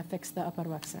after we have fixed the upper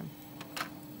wax rim.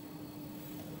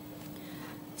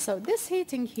 So this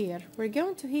heating here, we're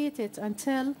going to heat it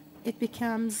until it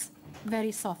becomes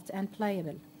very soft and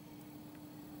pliable.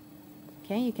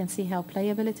 Okay, you can see how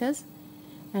pliable it is.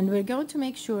 And we're going to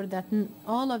make sure that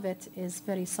all of it is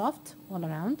very soft all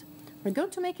around. We're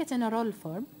going to make it in a roll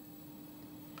form.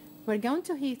 We're going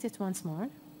to heat it once more.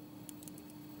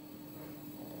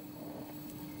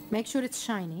 Make sure it's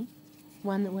shiny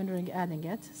when we're adding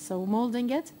it. So molding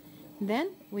it, then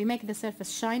we make the surface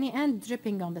shiny and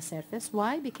dripping on the surface.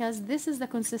 Why? Because this is the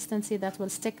consistency that will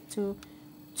stick to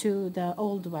the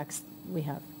old wax we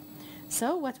have.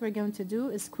 So what we're going to do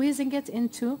is squeezing it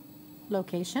into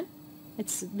location.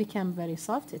 It's become very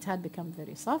soft. It had become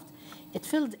very soft. It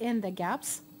filled in the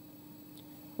gaps.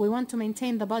 We want to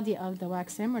maintain the body of the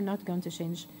wax rim. We're not going to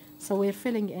change. So we're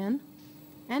filling in.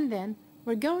 And then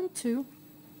we're going to,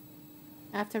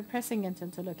 after pressing it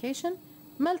into location,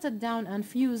 melt it down and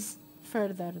fuse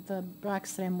further the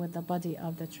wax rim with the body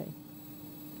of the tray.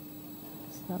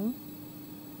 So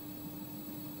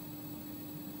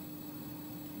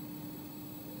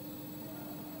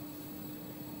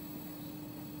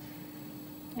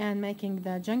and making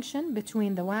the junction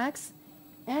between the wax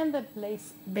and the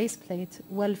base plate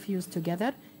well fused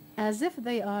together as if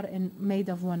they are made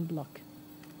of one block.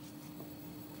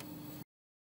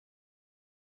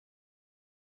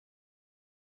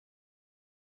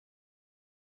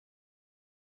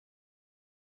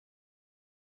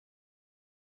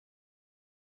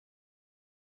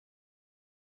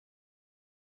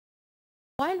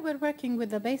 While we're working with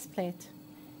the base plate,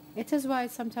 it is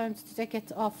wise sometimes to take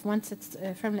it off once it's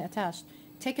firmly attached.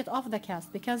 Take it off the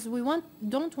cast because we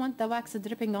don't want the wax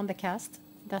dripping on the cast.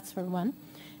 That's for one.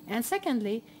 And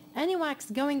secondly, any wax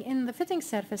going in the fitting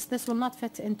surface, this will not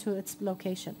fit into its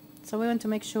location. So we want to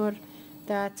make sure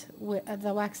that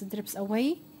the wax drips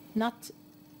away, not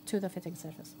to the fitting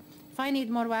surface. If I need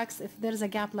more wax, if there's a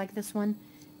gap like this one,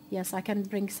 yes, I can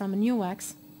bring some new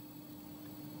wax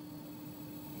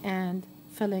and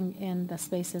filling in the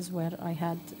spaces where I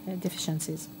had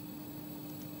deficiencies.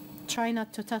 Try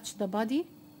not to touch the body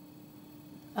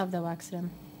of the wax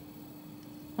rim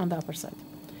on the upper side.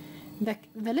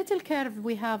 The little curve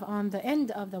we have on the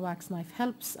end of the wax knife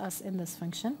helps us in this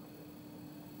function.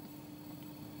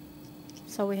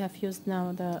 So we have fused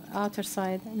now the outer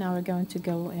side. Now we're going to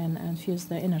go in and fuse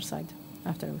the inner side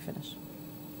after we finish.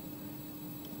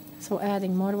 So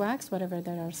adding more wax wherever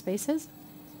there are spaces.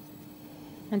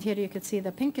 And here you can see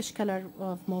the pinkish color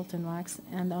of molten wax,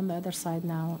 and on the other side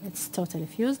now it's totally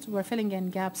fused. We're filling in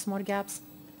gaps, more gaps,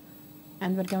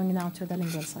 and we're going now to the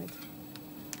lingual side.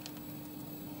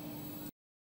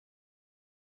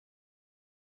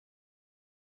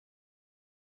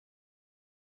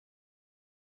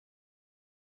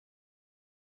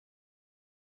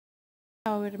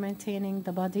 How we're maintaining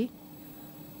the body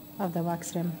of the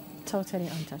wax rim totally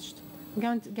untouched. We're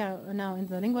going to go now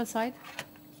into the lingual side.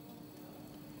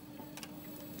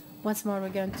 Once more, we're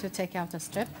going to take out a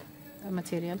strip of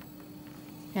material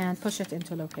and push it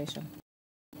into location.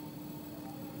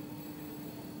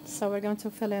 So we're going to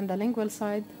fill in the lingual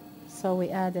side. So we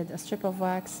added a strip of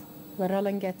wax. We're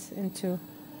rolling it into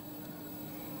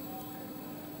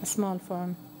a small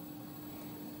form,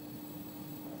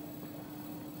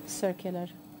 circular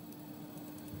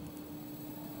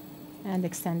and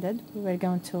extended. We're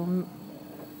going to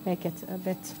make it a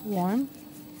bit warm,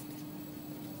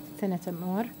 thin it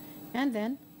more. And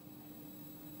then,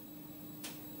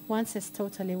 once it's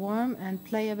totally warm and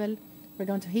pliable, we're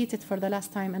going to heat it for the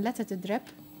last time and let it drip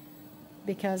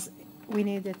because we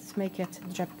need it to make it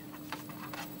drip.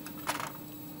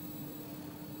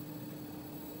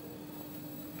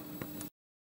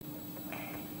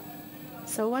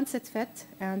 So once it's fit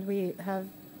and we have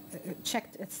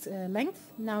checked its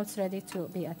length, now it's ready to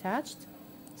be attached.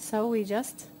 So we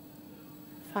just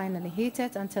finally heat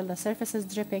it until the surface is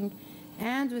dripping,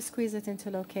 and we squeeze it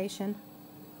into location.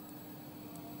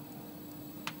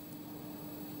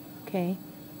 Okay,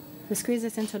 we squeeze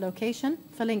it into location,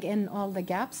 filling in all the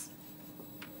gaps.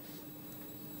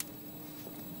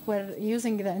 We're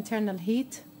using the internal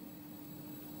heat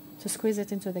to squeeze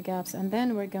it into the gaps, and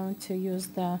then we're going to use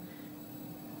the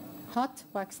hot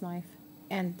wax knife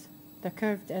and the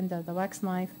curved end of the wax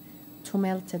knife to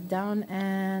melt it down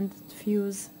and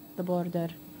fuse the border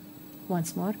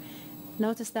once more.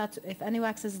 Notice that if any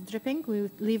wax is dripping, we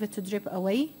leave it to drip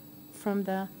away from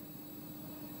the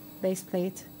base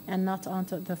plate and not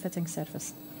onto the fitting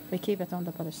surface. We keep it on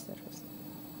the polished surface.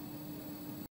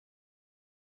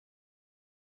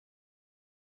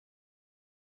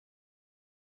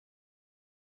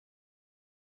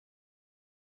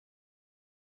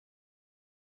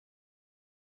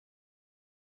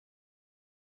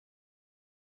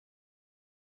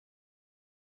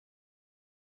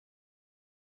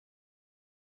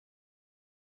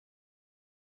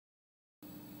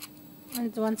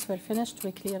 And once we're finished,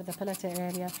 we clear the palette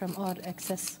area from our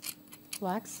excess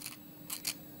wax.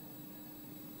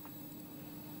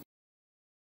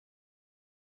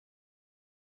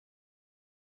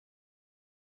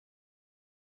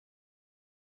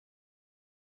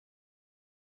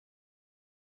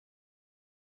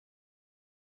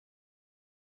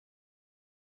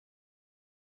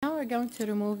 Now we're going to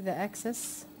remove the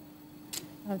excess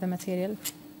of the material.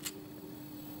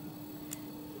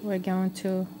 We're going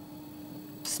to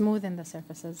smoothen the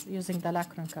surfaces using the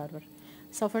lacquer carver.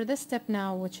 So for this step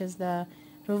now, which is the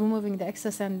removing the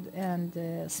excess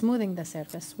and smoothing the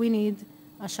surface, we need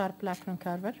a sharp lacquer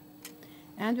carver,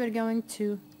 and we're going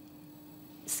to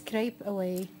scrape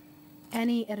away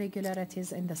any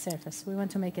irregularities in the surface. We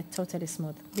want to make it totally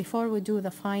smooth before we do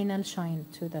the final shine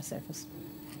to the surface.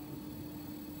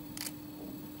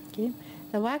 Okay.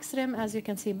 The wax rim, as you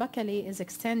can see, buccally is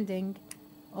extending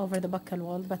over the buccal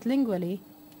wall, but lingually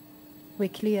we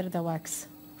clear the wax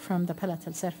from the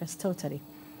palatal surface totally,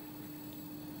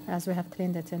 as we have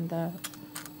cleaned it in the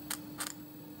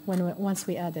once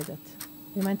we added it.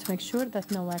 We want to make sure that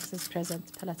no wax is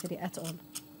present palatally at all.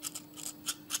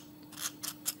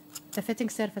 The fitting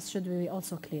surface should be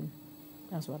also clean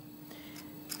as well.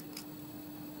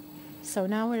 So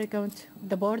now we're going to,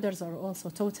 the borders are also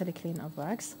totally clean of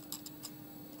wax.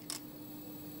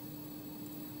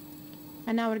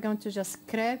 And now we're going to just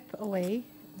scrape away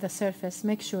the surface,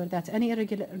 make sure that any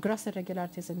gross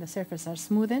irregularities in the surface are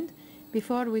smoothened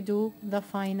before we do the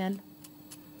final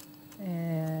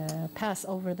pass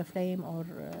over the flame or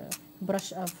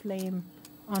brush of flame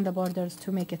on the borders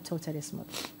to make it totally smooth.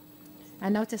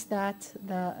 And notice that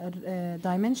the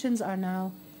dimensions are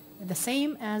now the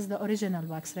same as the original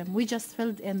wax rim. We just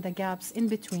filled in the gaps in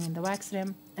between the wax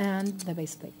rim and the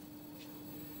base plate.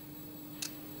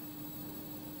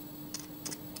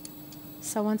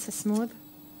 So once it's smooth,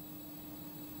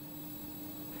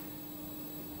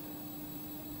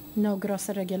 no gross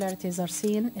irregularities are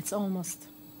seen, it's almost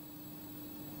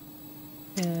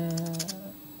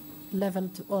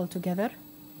leveled all together,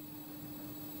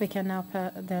 we can now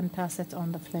then pass it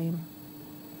on the flame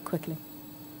quickly.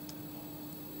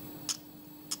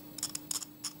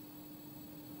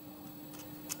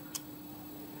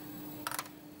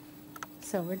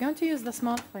 So we're going to use the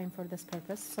small flame for this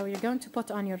purpose. So you're going to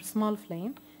put on your small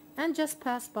flame and just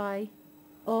pass by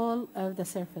all of the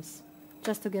surface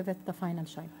just to give it the final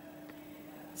shine.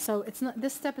 So it's not,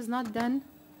 this step is not done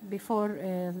before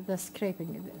the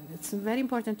scraping. It's very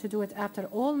important to do it after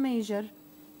all major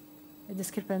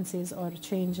discrepancies or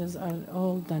changes are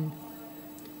all done.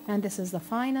 And this is the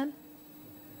final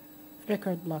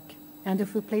record block. And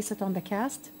if we place it on the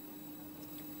cast,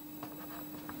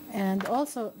 and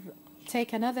also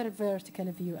take another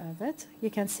vertical view of it, you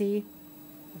can see,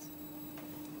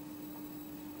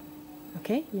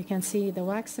 okay, you can see the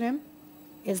wax rim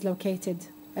is located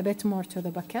a bit more to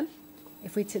the buccal.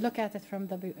 If we look at it from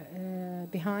the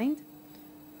behind,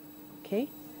 okay,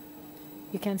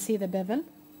 you can see the bevel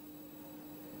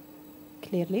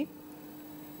clearly.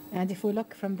 And if we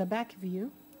look from the back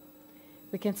view,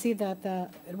 we can see that the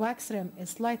wax rim is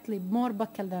slightly more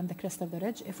buccal than the crest of the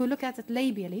ridge. If we look at it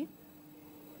labially,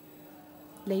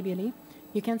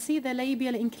 you can see the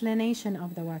labial inclination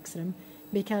of the wax rim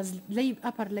because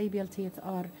upper labial teeth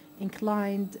are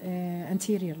inclined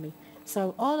anteriorly.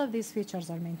 So all of these features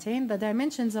are maintained. The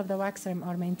dimensions of the wax rim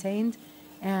are maintained.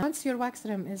 And once your wax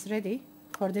rim is ready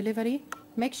for delivery,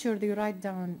 make sure that you write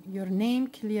down your name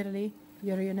clearly,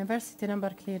 your university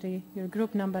number clearly, your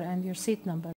group number, and your seat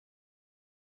number.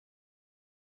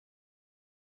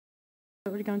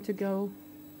 We're going to go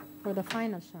for the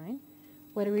final shine,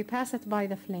 where we pass it by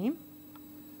the flame.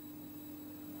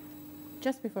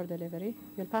 Just before delivery,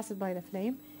 you'll pass it by the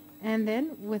flame, and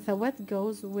then with a wet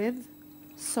gauze with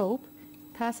soap,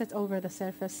 pass it over the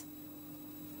surface,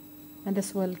 and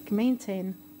this will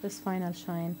maintain this final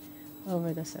shine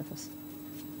over the surface.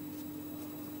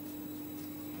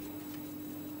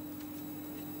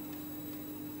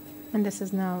 And this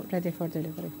is now ready for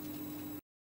delivery.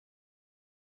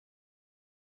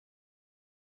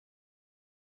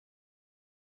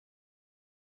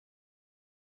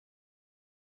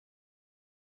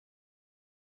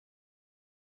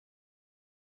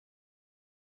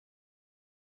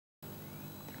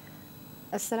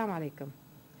 Assalamu alaikum.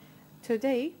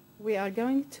 Today we are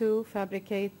going to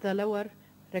fabricate the lower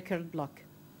record block.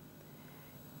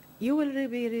 You will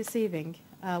be receiving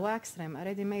a wax rim, a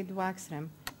ready-made wax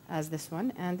rim as this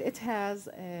one, and it has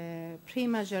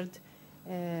pre-measured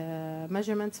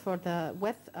measurements for the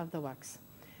width of the wax.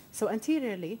 So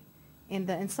anteriorly, in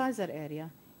the incisor area,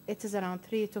 it is around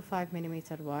 3 to 5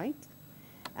 millimeter wide.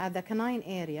 At the canine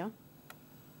area,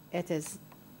 it is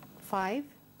 5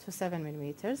 to 7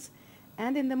 millimeters,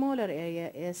 and in the molar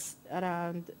area is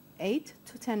around 8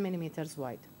 to 10 millimeters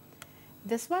wide.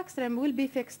 This wax rim will be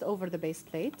fixed over the base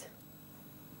plate,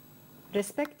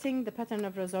 respecting the pattern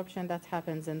of resorption that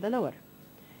happens in the lower.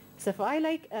 So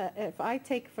if I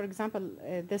take, for example,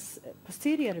 this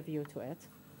posterior view to it,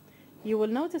 you will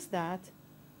notice that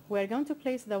we're going to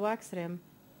place the wax rim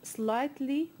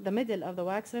slightly, the middle of the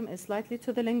wax rim is slightly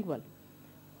to the lingual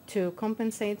to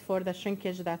compensate for the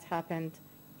shrinkage that happened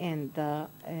in the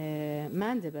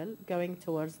mandible going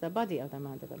towards the body of the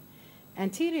mandible.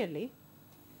 Anteriorly,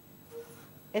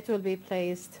 it will be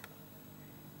placed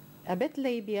a bit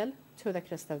labial to the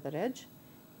crest of the ridge,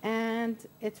 and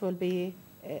it will be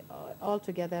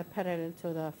altogether parallel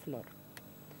to the floor.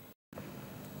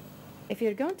 If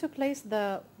you're going to place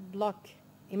the block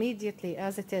immediately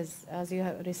as it is, as you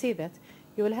receive it,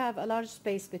 you will have a large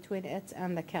space between it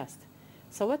and the cast.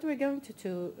 So what we're going to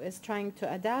do is trying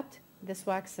to adapt this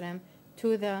wax rim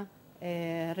to the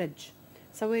ridge.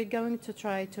 So we're going to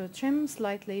try to trim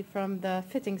slightly from the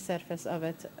fitting surface of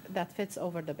it that fits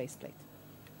over the base plate.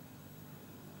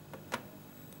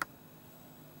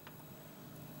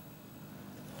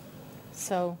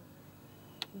 So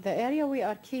the area we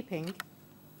are keeping,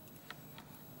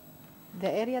 the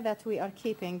area that we are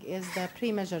keeping is the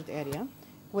pre-measured area.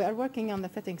 We are working on the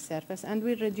fitting surface and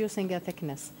we're reducing a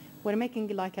thickness. We're making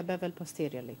like a bevel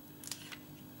posteriorly.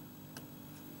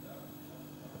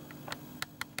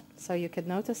 So you could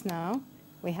notice now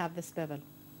we have this bevel.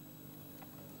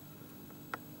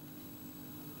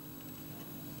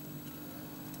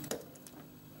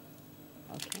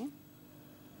 Okay.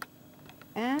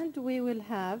 And we will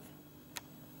have,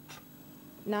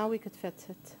 now we could fit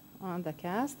it on the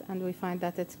cast, and we find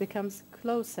that it becomes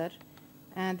closer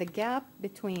and the gap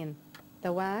between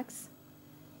the wax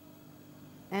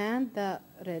and the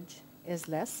ridge is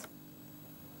less.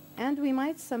 And we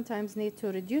might sometimes need to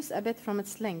reduce a bit from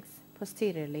its length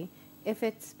posteriorly if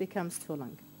it becomes too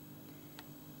long.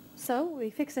 So we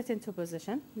fix it into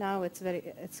position. Now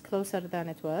it's closer than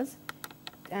it was,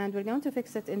 and we're going to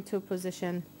fix it into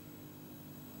position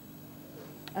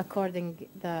according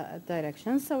the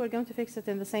direction. So we're going to fix it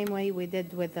in the same way we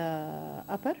did with the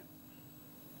upper.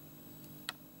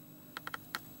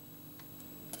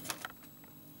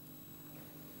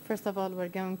 First of all, we're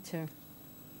going to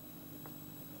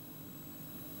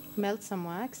melt some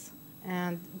wax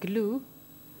and glue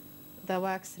the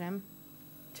wax rim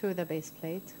to the base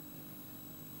plate.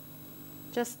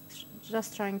 Just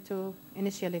trying to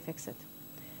initially fix it.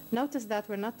 Notice that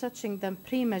we're not touching the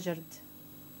pre-measured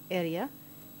area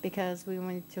because we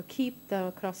want to keep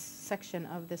the cross section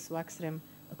of this wax rim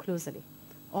occlusally.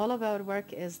 All of our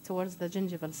work is towards the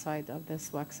gingival side of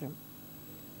this wax rim.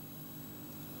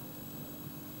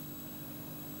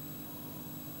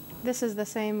 This is the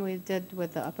same we did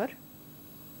with the upper.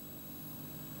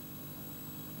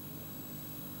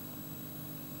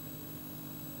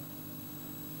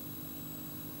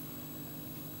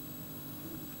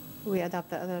 We adapt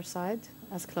the other side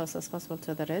as close as possible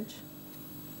to the ridge.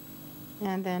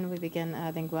 And then we begin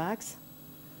adding wax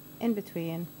in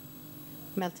between,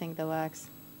 melting the wax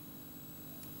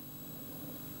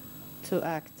to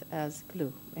act as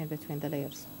glue in between the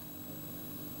layers.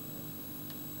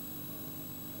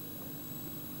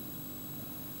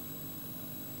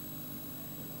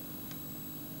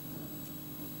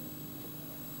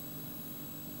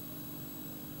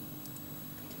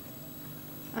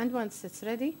 And once it's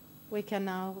ready, we can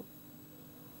now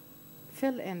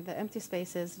fill in the empty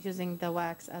spaces using the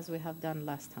wax as we have done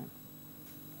last time.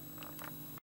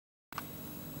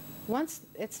 Once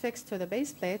it's fixed to the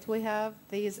base plate, we have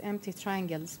these empty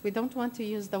triangles. We don't want to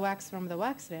use the wax from the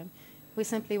wax rim. We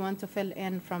simply want to fill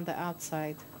in from the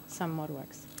outside some more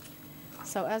wax.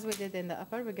 So as we did in the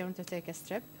upper, we're going to take a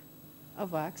strip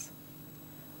of wax,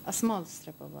 a small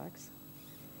strip of wax.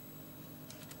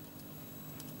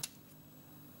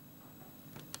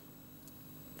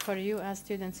 For you as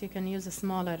students, you can use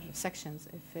smaller sections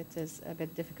if it is a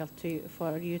bit difficult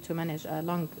for you to manage a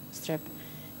long strip.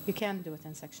 You can do it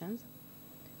in sections.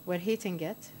 We're heating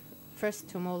it first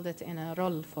to mold it in a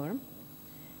roll form,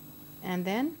 and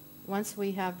then once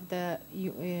we have the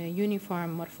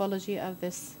uniform morphology of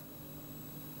this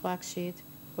wax sheet,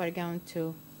 we're going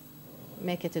to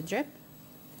make it a drip,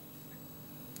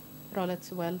 roll it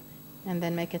well, and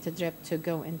then make it a drip to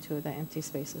go into the empty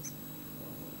spaces.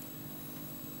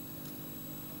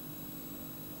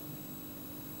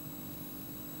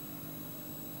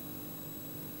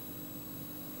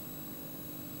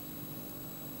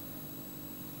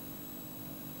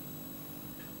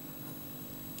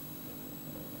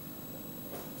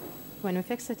 When we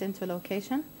fix it into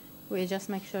location, We just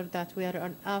make sure that we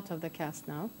are out of the cast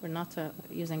now. We're not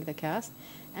using the cast.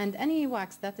 And any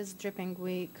wax that is dripping,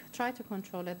 we try to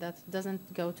control it that it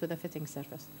doesn't go to the fitting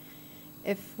surface.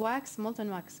 If wax, molten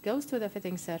wax, goes to the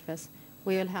fitting surface,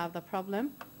 we will have the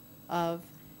problem of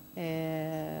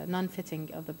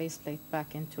non-fitting of the base plate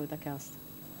back into the cast.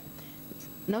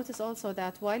 Notice also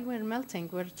that while we're melting,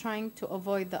 we're trying to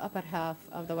avoid the upper half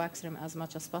of the wax rim as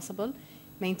much as possible,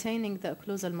 maintaining the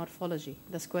occlusal morphology,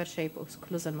 the square shape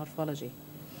occlusal morphology.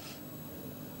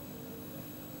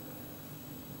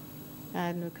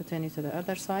 And we continue to the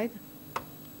other side.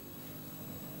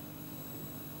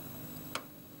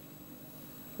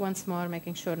 Once more,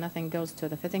 making sure nothing goes to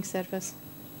the fitting surface.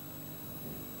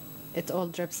 It all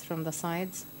drips from the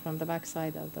sides, from the back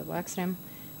side of the wax rim.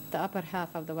 The upper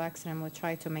half of the wax rim, we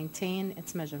try to maintain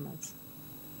its measurements.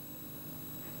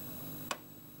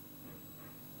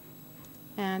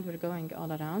 And we're going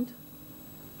all around,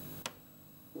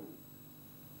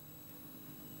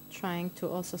 trying to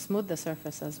also smooth the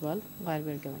surface as well while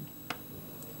we're going.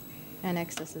 And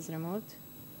excess is removed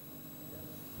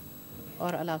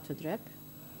or allowed to drip.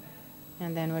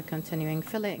 And then we're continuing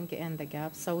filling in the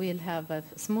gaps, so we'll have a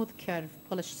smooth curve,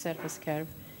 polished surface curve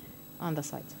on the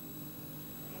side.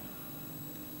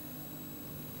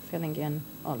 Filling in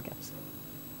all gaps.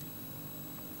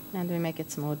 And we make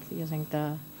it smooth using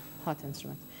the hot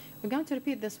instrument. We're going to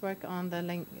repeat this work on the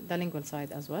lingual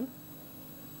side as well.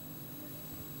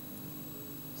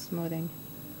 Smoothing,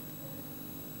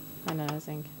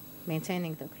 analyzing,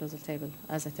 maintaining the occlusal table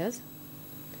as it is.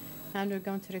 And we're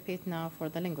going to repeat now for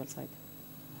the lingual side.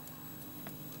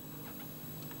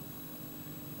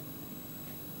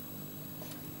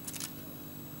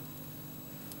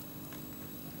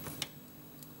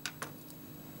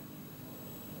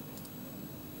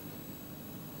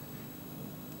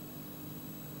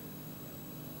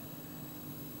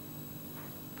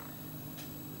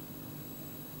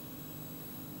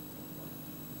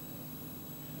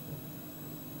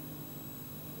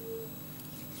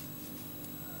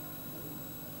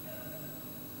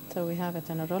 So we have it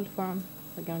in a roll form.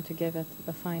 We're going to give it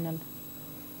the final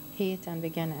heat and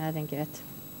begin adding it,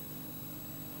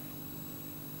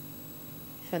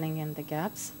 filling in the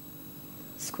gaps,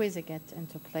 squeezing it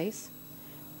into place,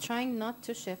 trying not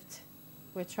to shift.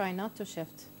 We try not to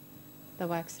shift the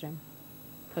wax rim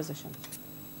position.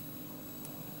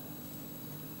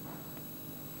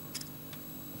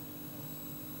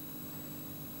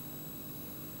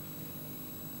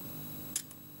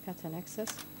 Cut an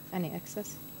excess, any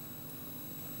excess.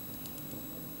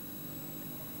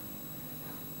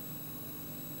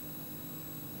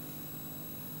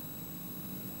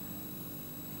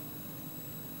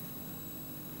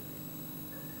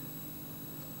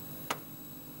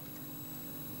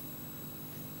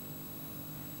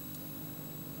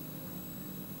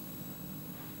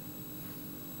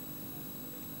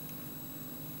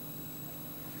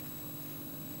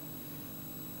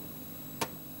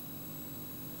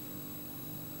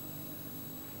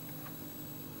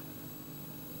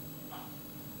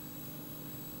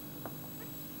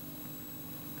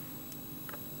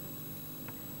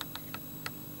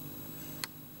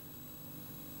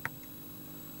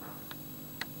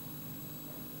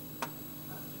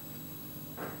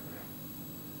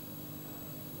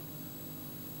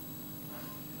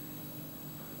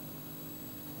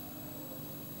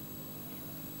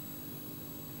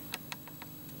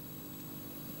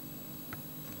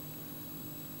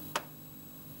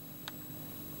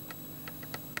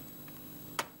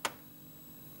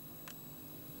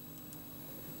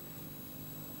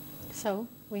 So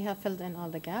we have filled in all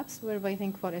the gaps. We're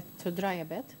waiting for it to dry a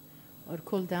bit or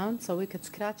cool down so we could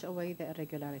scratch away the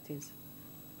irregularities.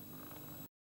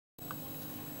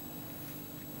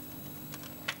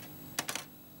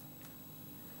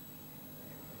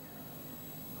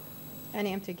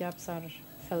 Any empty gaps are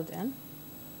filled in.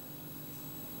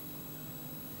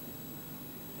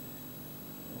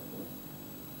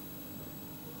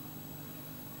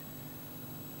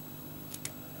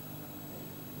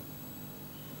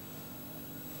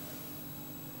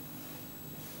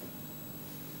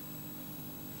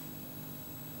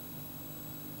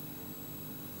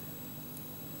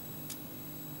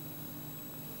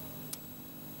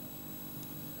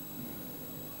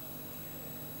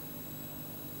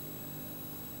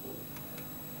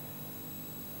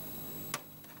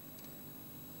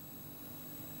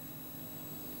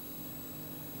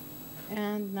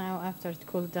 And now after it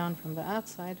cooled down from the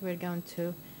outside, we're going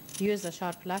to use a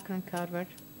sharp lacquer carver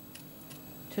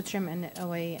to trim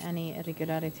away any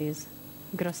irregularities,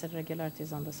 gross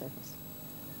irregularities on the surface.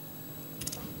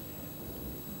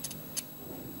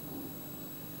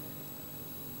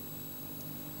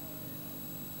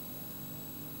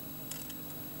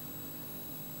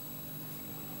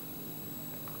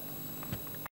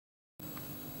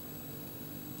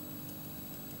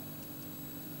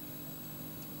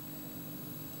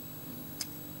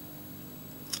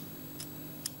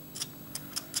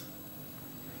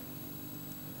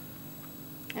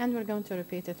 and we're going to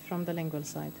repeat it from the lingual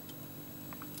side.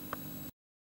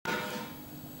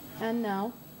 And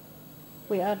now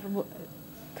we are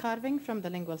carving from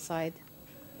the lingual side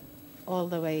all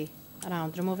the way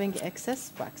around, removing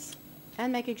excess wax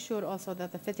and making sure also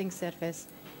that the fitting surface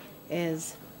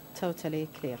is totally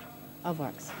clear of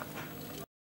wax.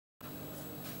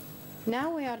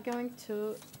 Now we are going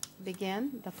to begin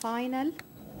the final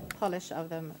polish of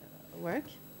the work.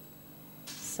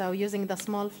 So using the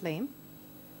small flame,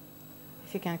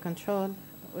 if you can control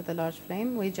with a large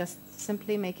flame, we just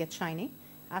simply make it shiny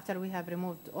after we have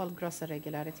removed all gross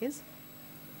irregularities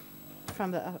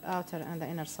from the outer and the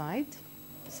inner side.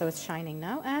 So it's shining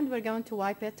now, and we're going to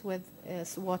wipe it with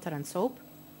water and soap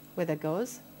with a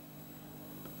gauze.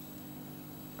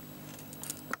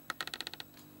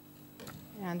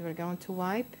 And we're going to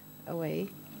wipe away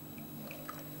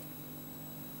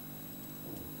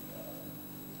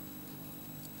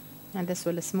and this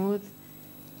will smooth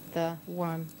the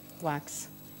warm wax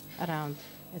around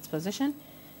its position,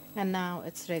 and now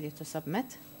it's ready to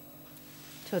submit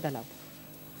to the lab.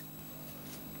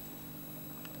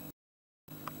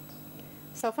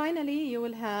 So finally you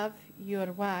will have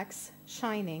your wax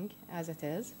shining as it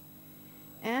is,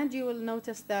 and you will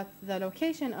notice that the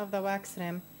location of the wax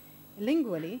rim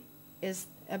lingually is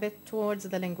a bit towards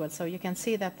the lingual, so you can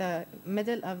see that the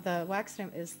middle of the wax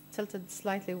rim is tilted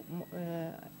slightly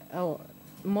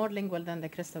more lingual than the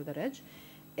crest of the ridge.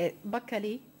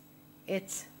 Buccally,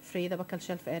 it's free, the buccal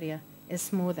shelf area is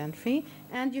smooth and free,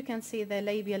 and you can see the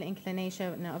labial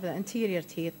inclination of the anterior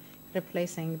teeth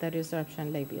replacing the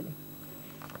resorption labially.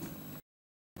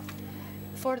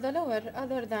 For the lower,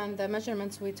 other than the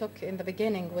measurements we took in the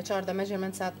beginning, which are the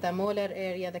measurements at the molar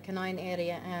area, the canine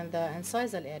area, and the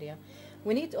incisal area,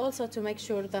 we need also to make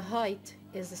sure the height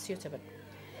is suitable.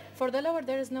 For the lower,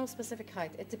 there is no specific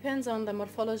height. It depends on the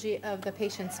morphology of the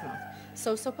patient's mouth.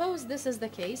 So suppose this is the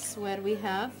case where we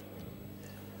have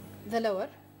the lower.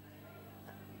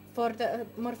 For the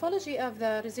morphology of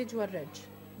the residual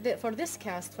ridge, for this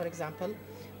cast, for example,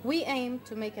 we aim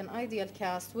to make an ideal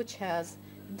cast which has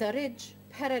the ridge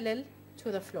parallel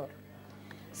to the floor.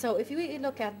 So if we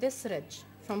look at this ridge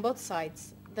from both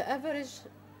sides, the average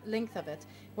length of it,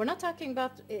 we're not talking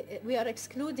about, we are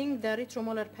excluding the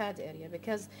retromolar pad area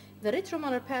because the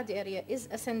retromolar pad area is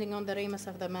ascending on the ramus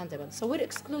of the mandible. So we're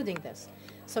excluding this.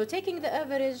 So taking the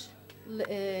average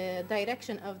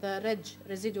direction of the ridge,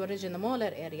 residual ridge in the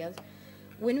molar areas,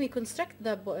 when we construct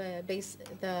the base,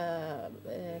 the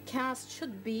cast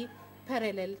should be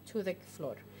parallel to the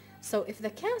floor. So if the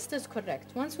cast is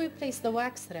correct, once we place the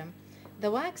wax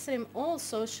rim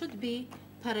also should be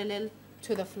parallel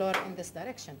to the floor in this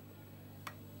direction.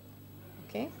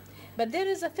 Okay, but there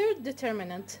is a third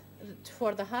determinant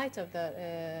for the height of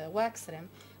the wax rim,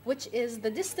 which is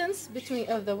the distance between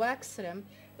of the wax rim,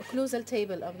 occlusal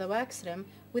table of the wax rim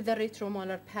with the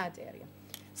retromolar pad area.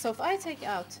 So if I take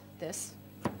out this,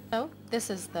 so this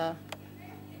is the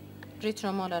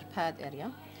retromolar pad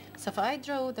area. So if I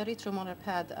draw the retromolar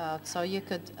pad out, so you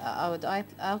could, I would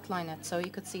outline it so you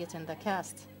could see it in the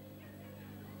cast.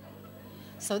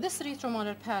 So this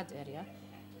retromolar pad area,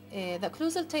 the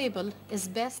occlusal table is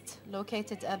best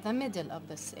located at the middle of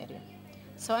this area.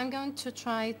 So I'm going to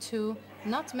try to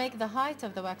not make the height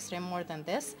of the wax rim more than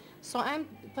this. So I'm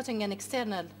putting an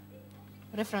external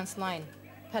reference line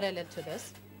parallel to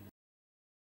this.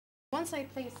 Once I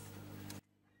place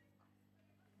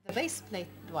the base plate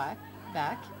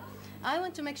back, I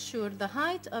want to make sure the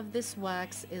height of this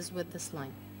wax is with this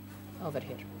line over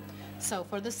here. So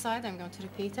for this side, I'm going to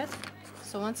repeat it.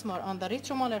 So once more, on the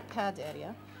retromolar pad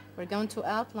area, we're going to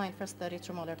outline first the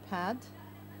retromolar pad.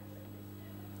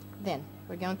 Then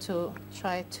we're going to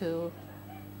try to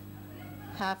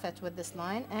half it with this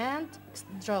line and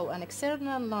draw an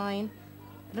external line,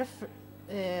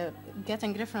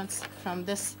 getting reference from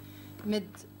this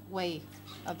midway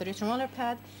of the retromolar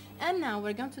pad. And now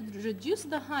we're going to reduce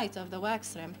the height of the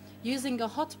wax rim using a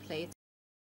hot plate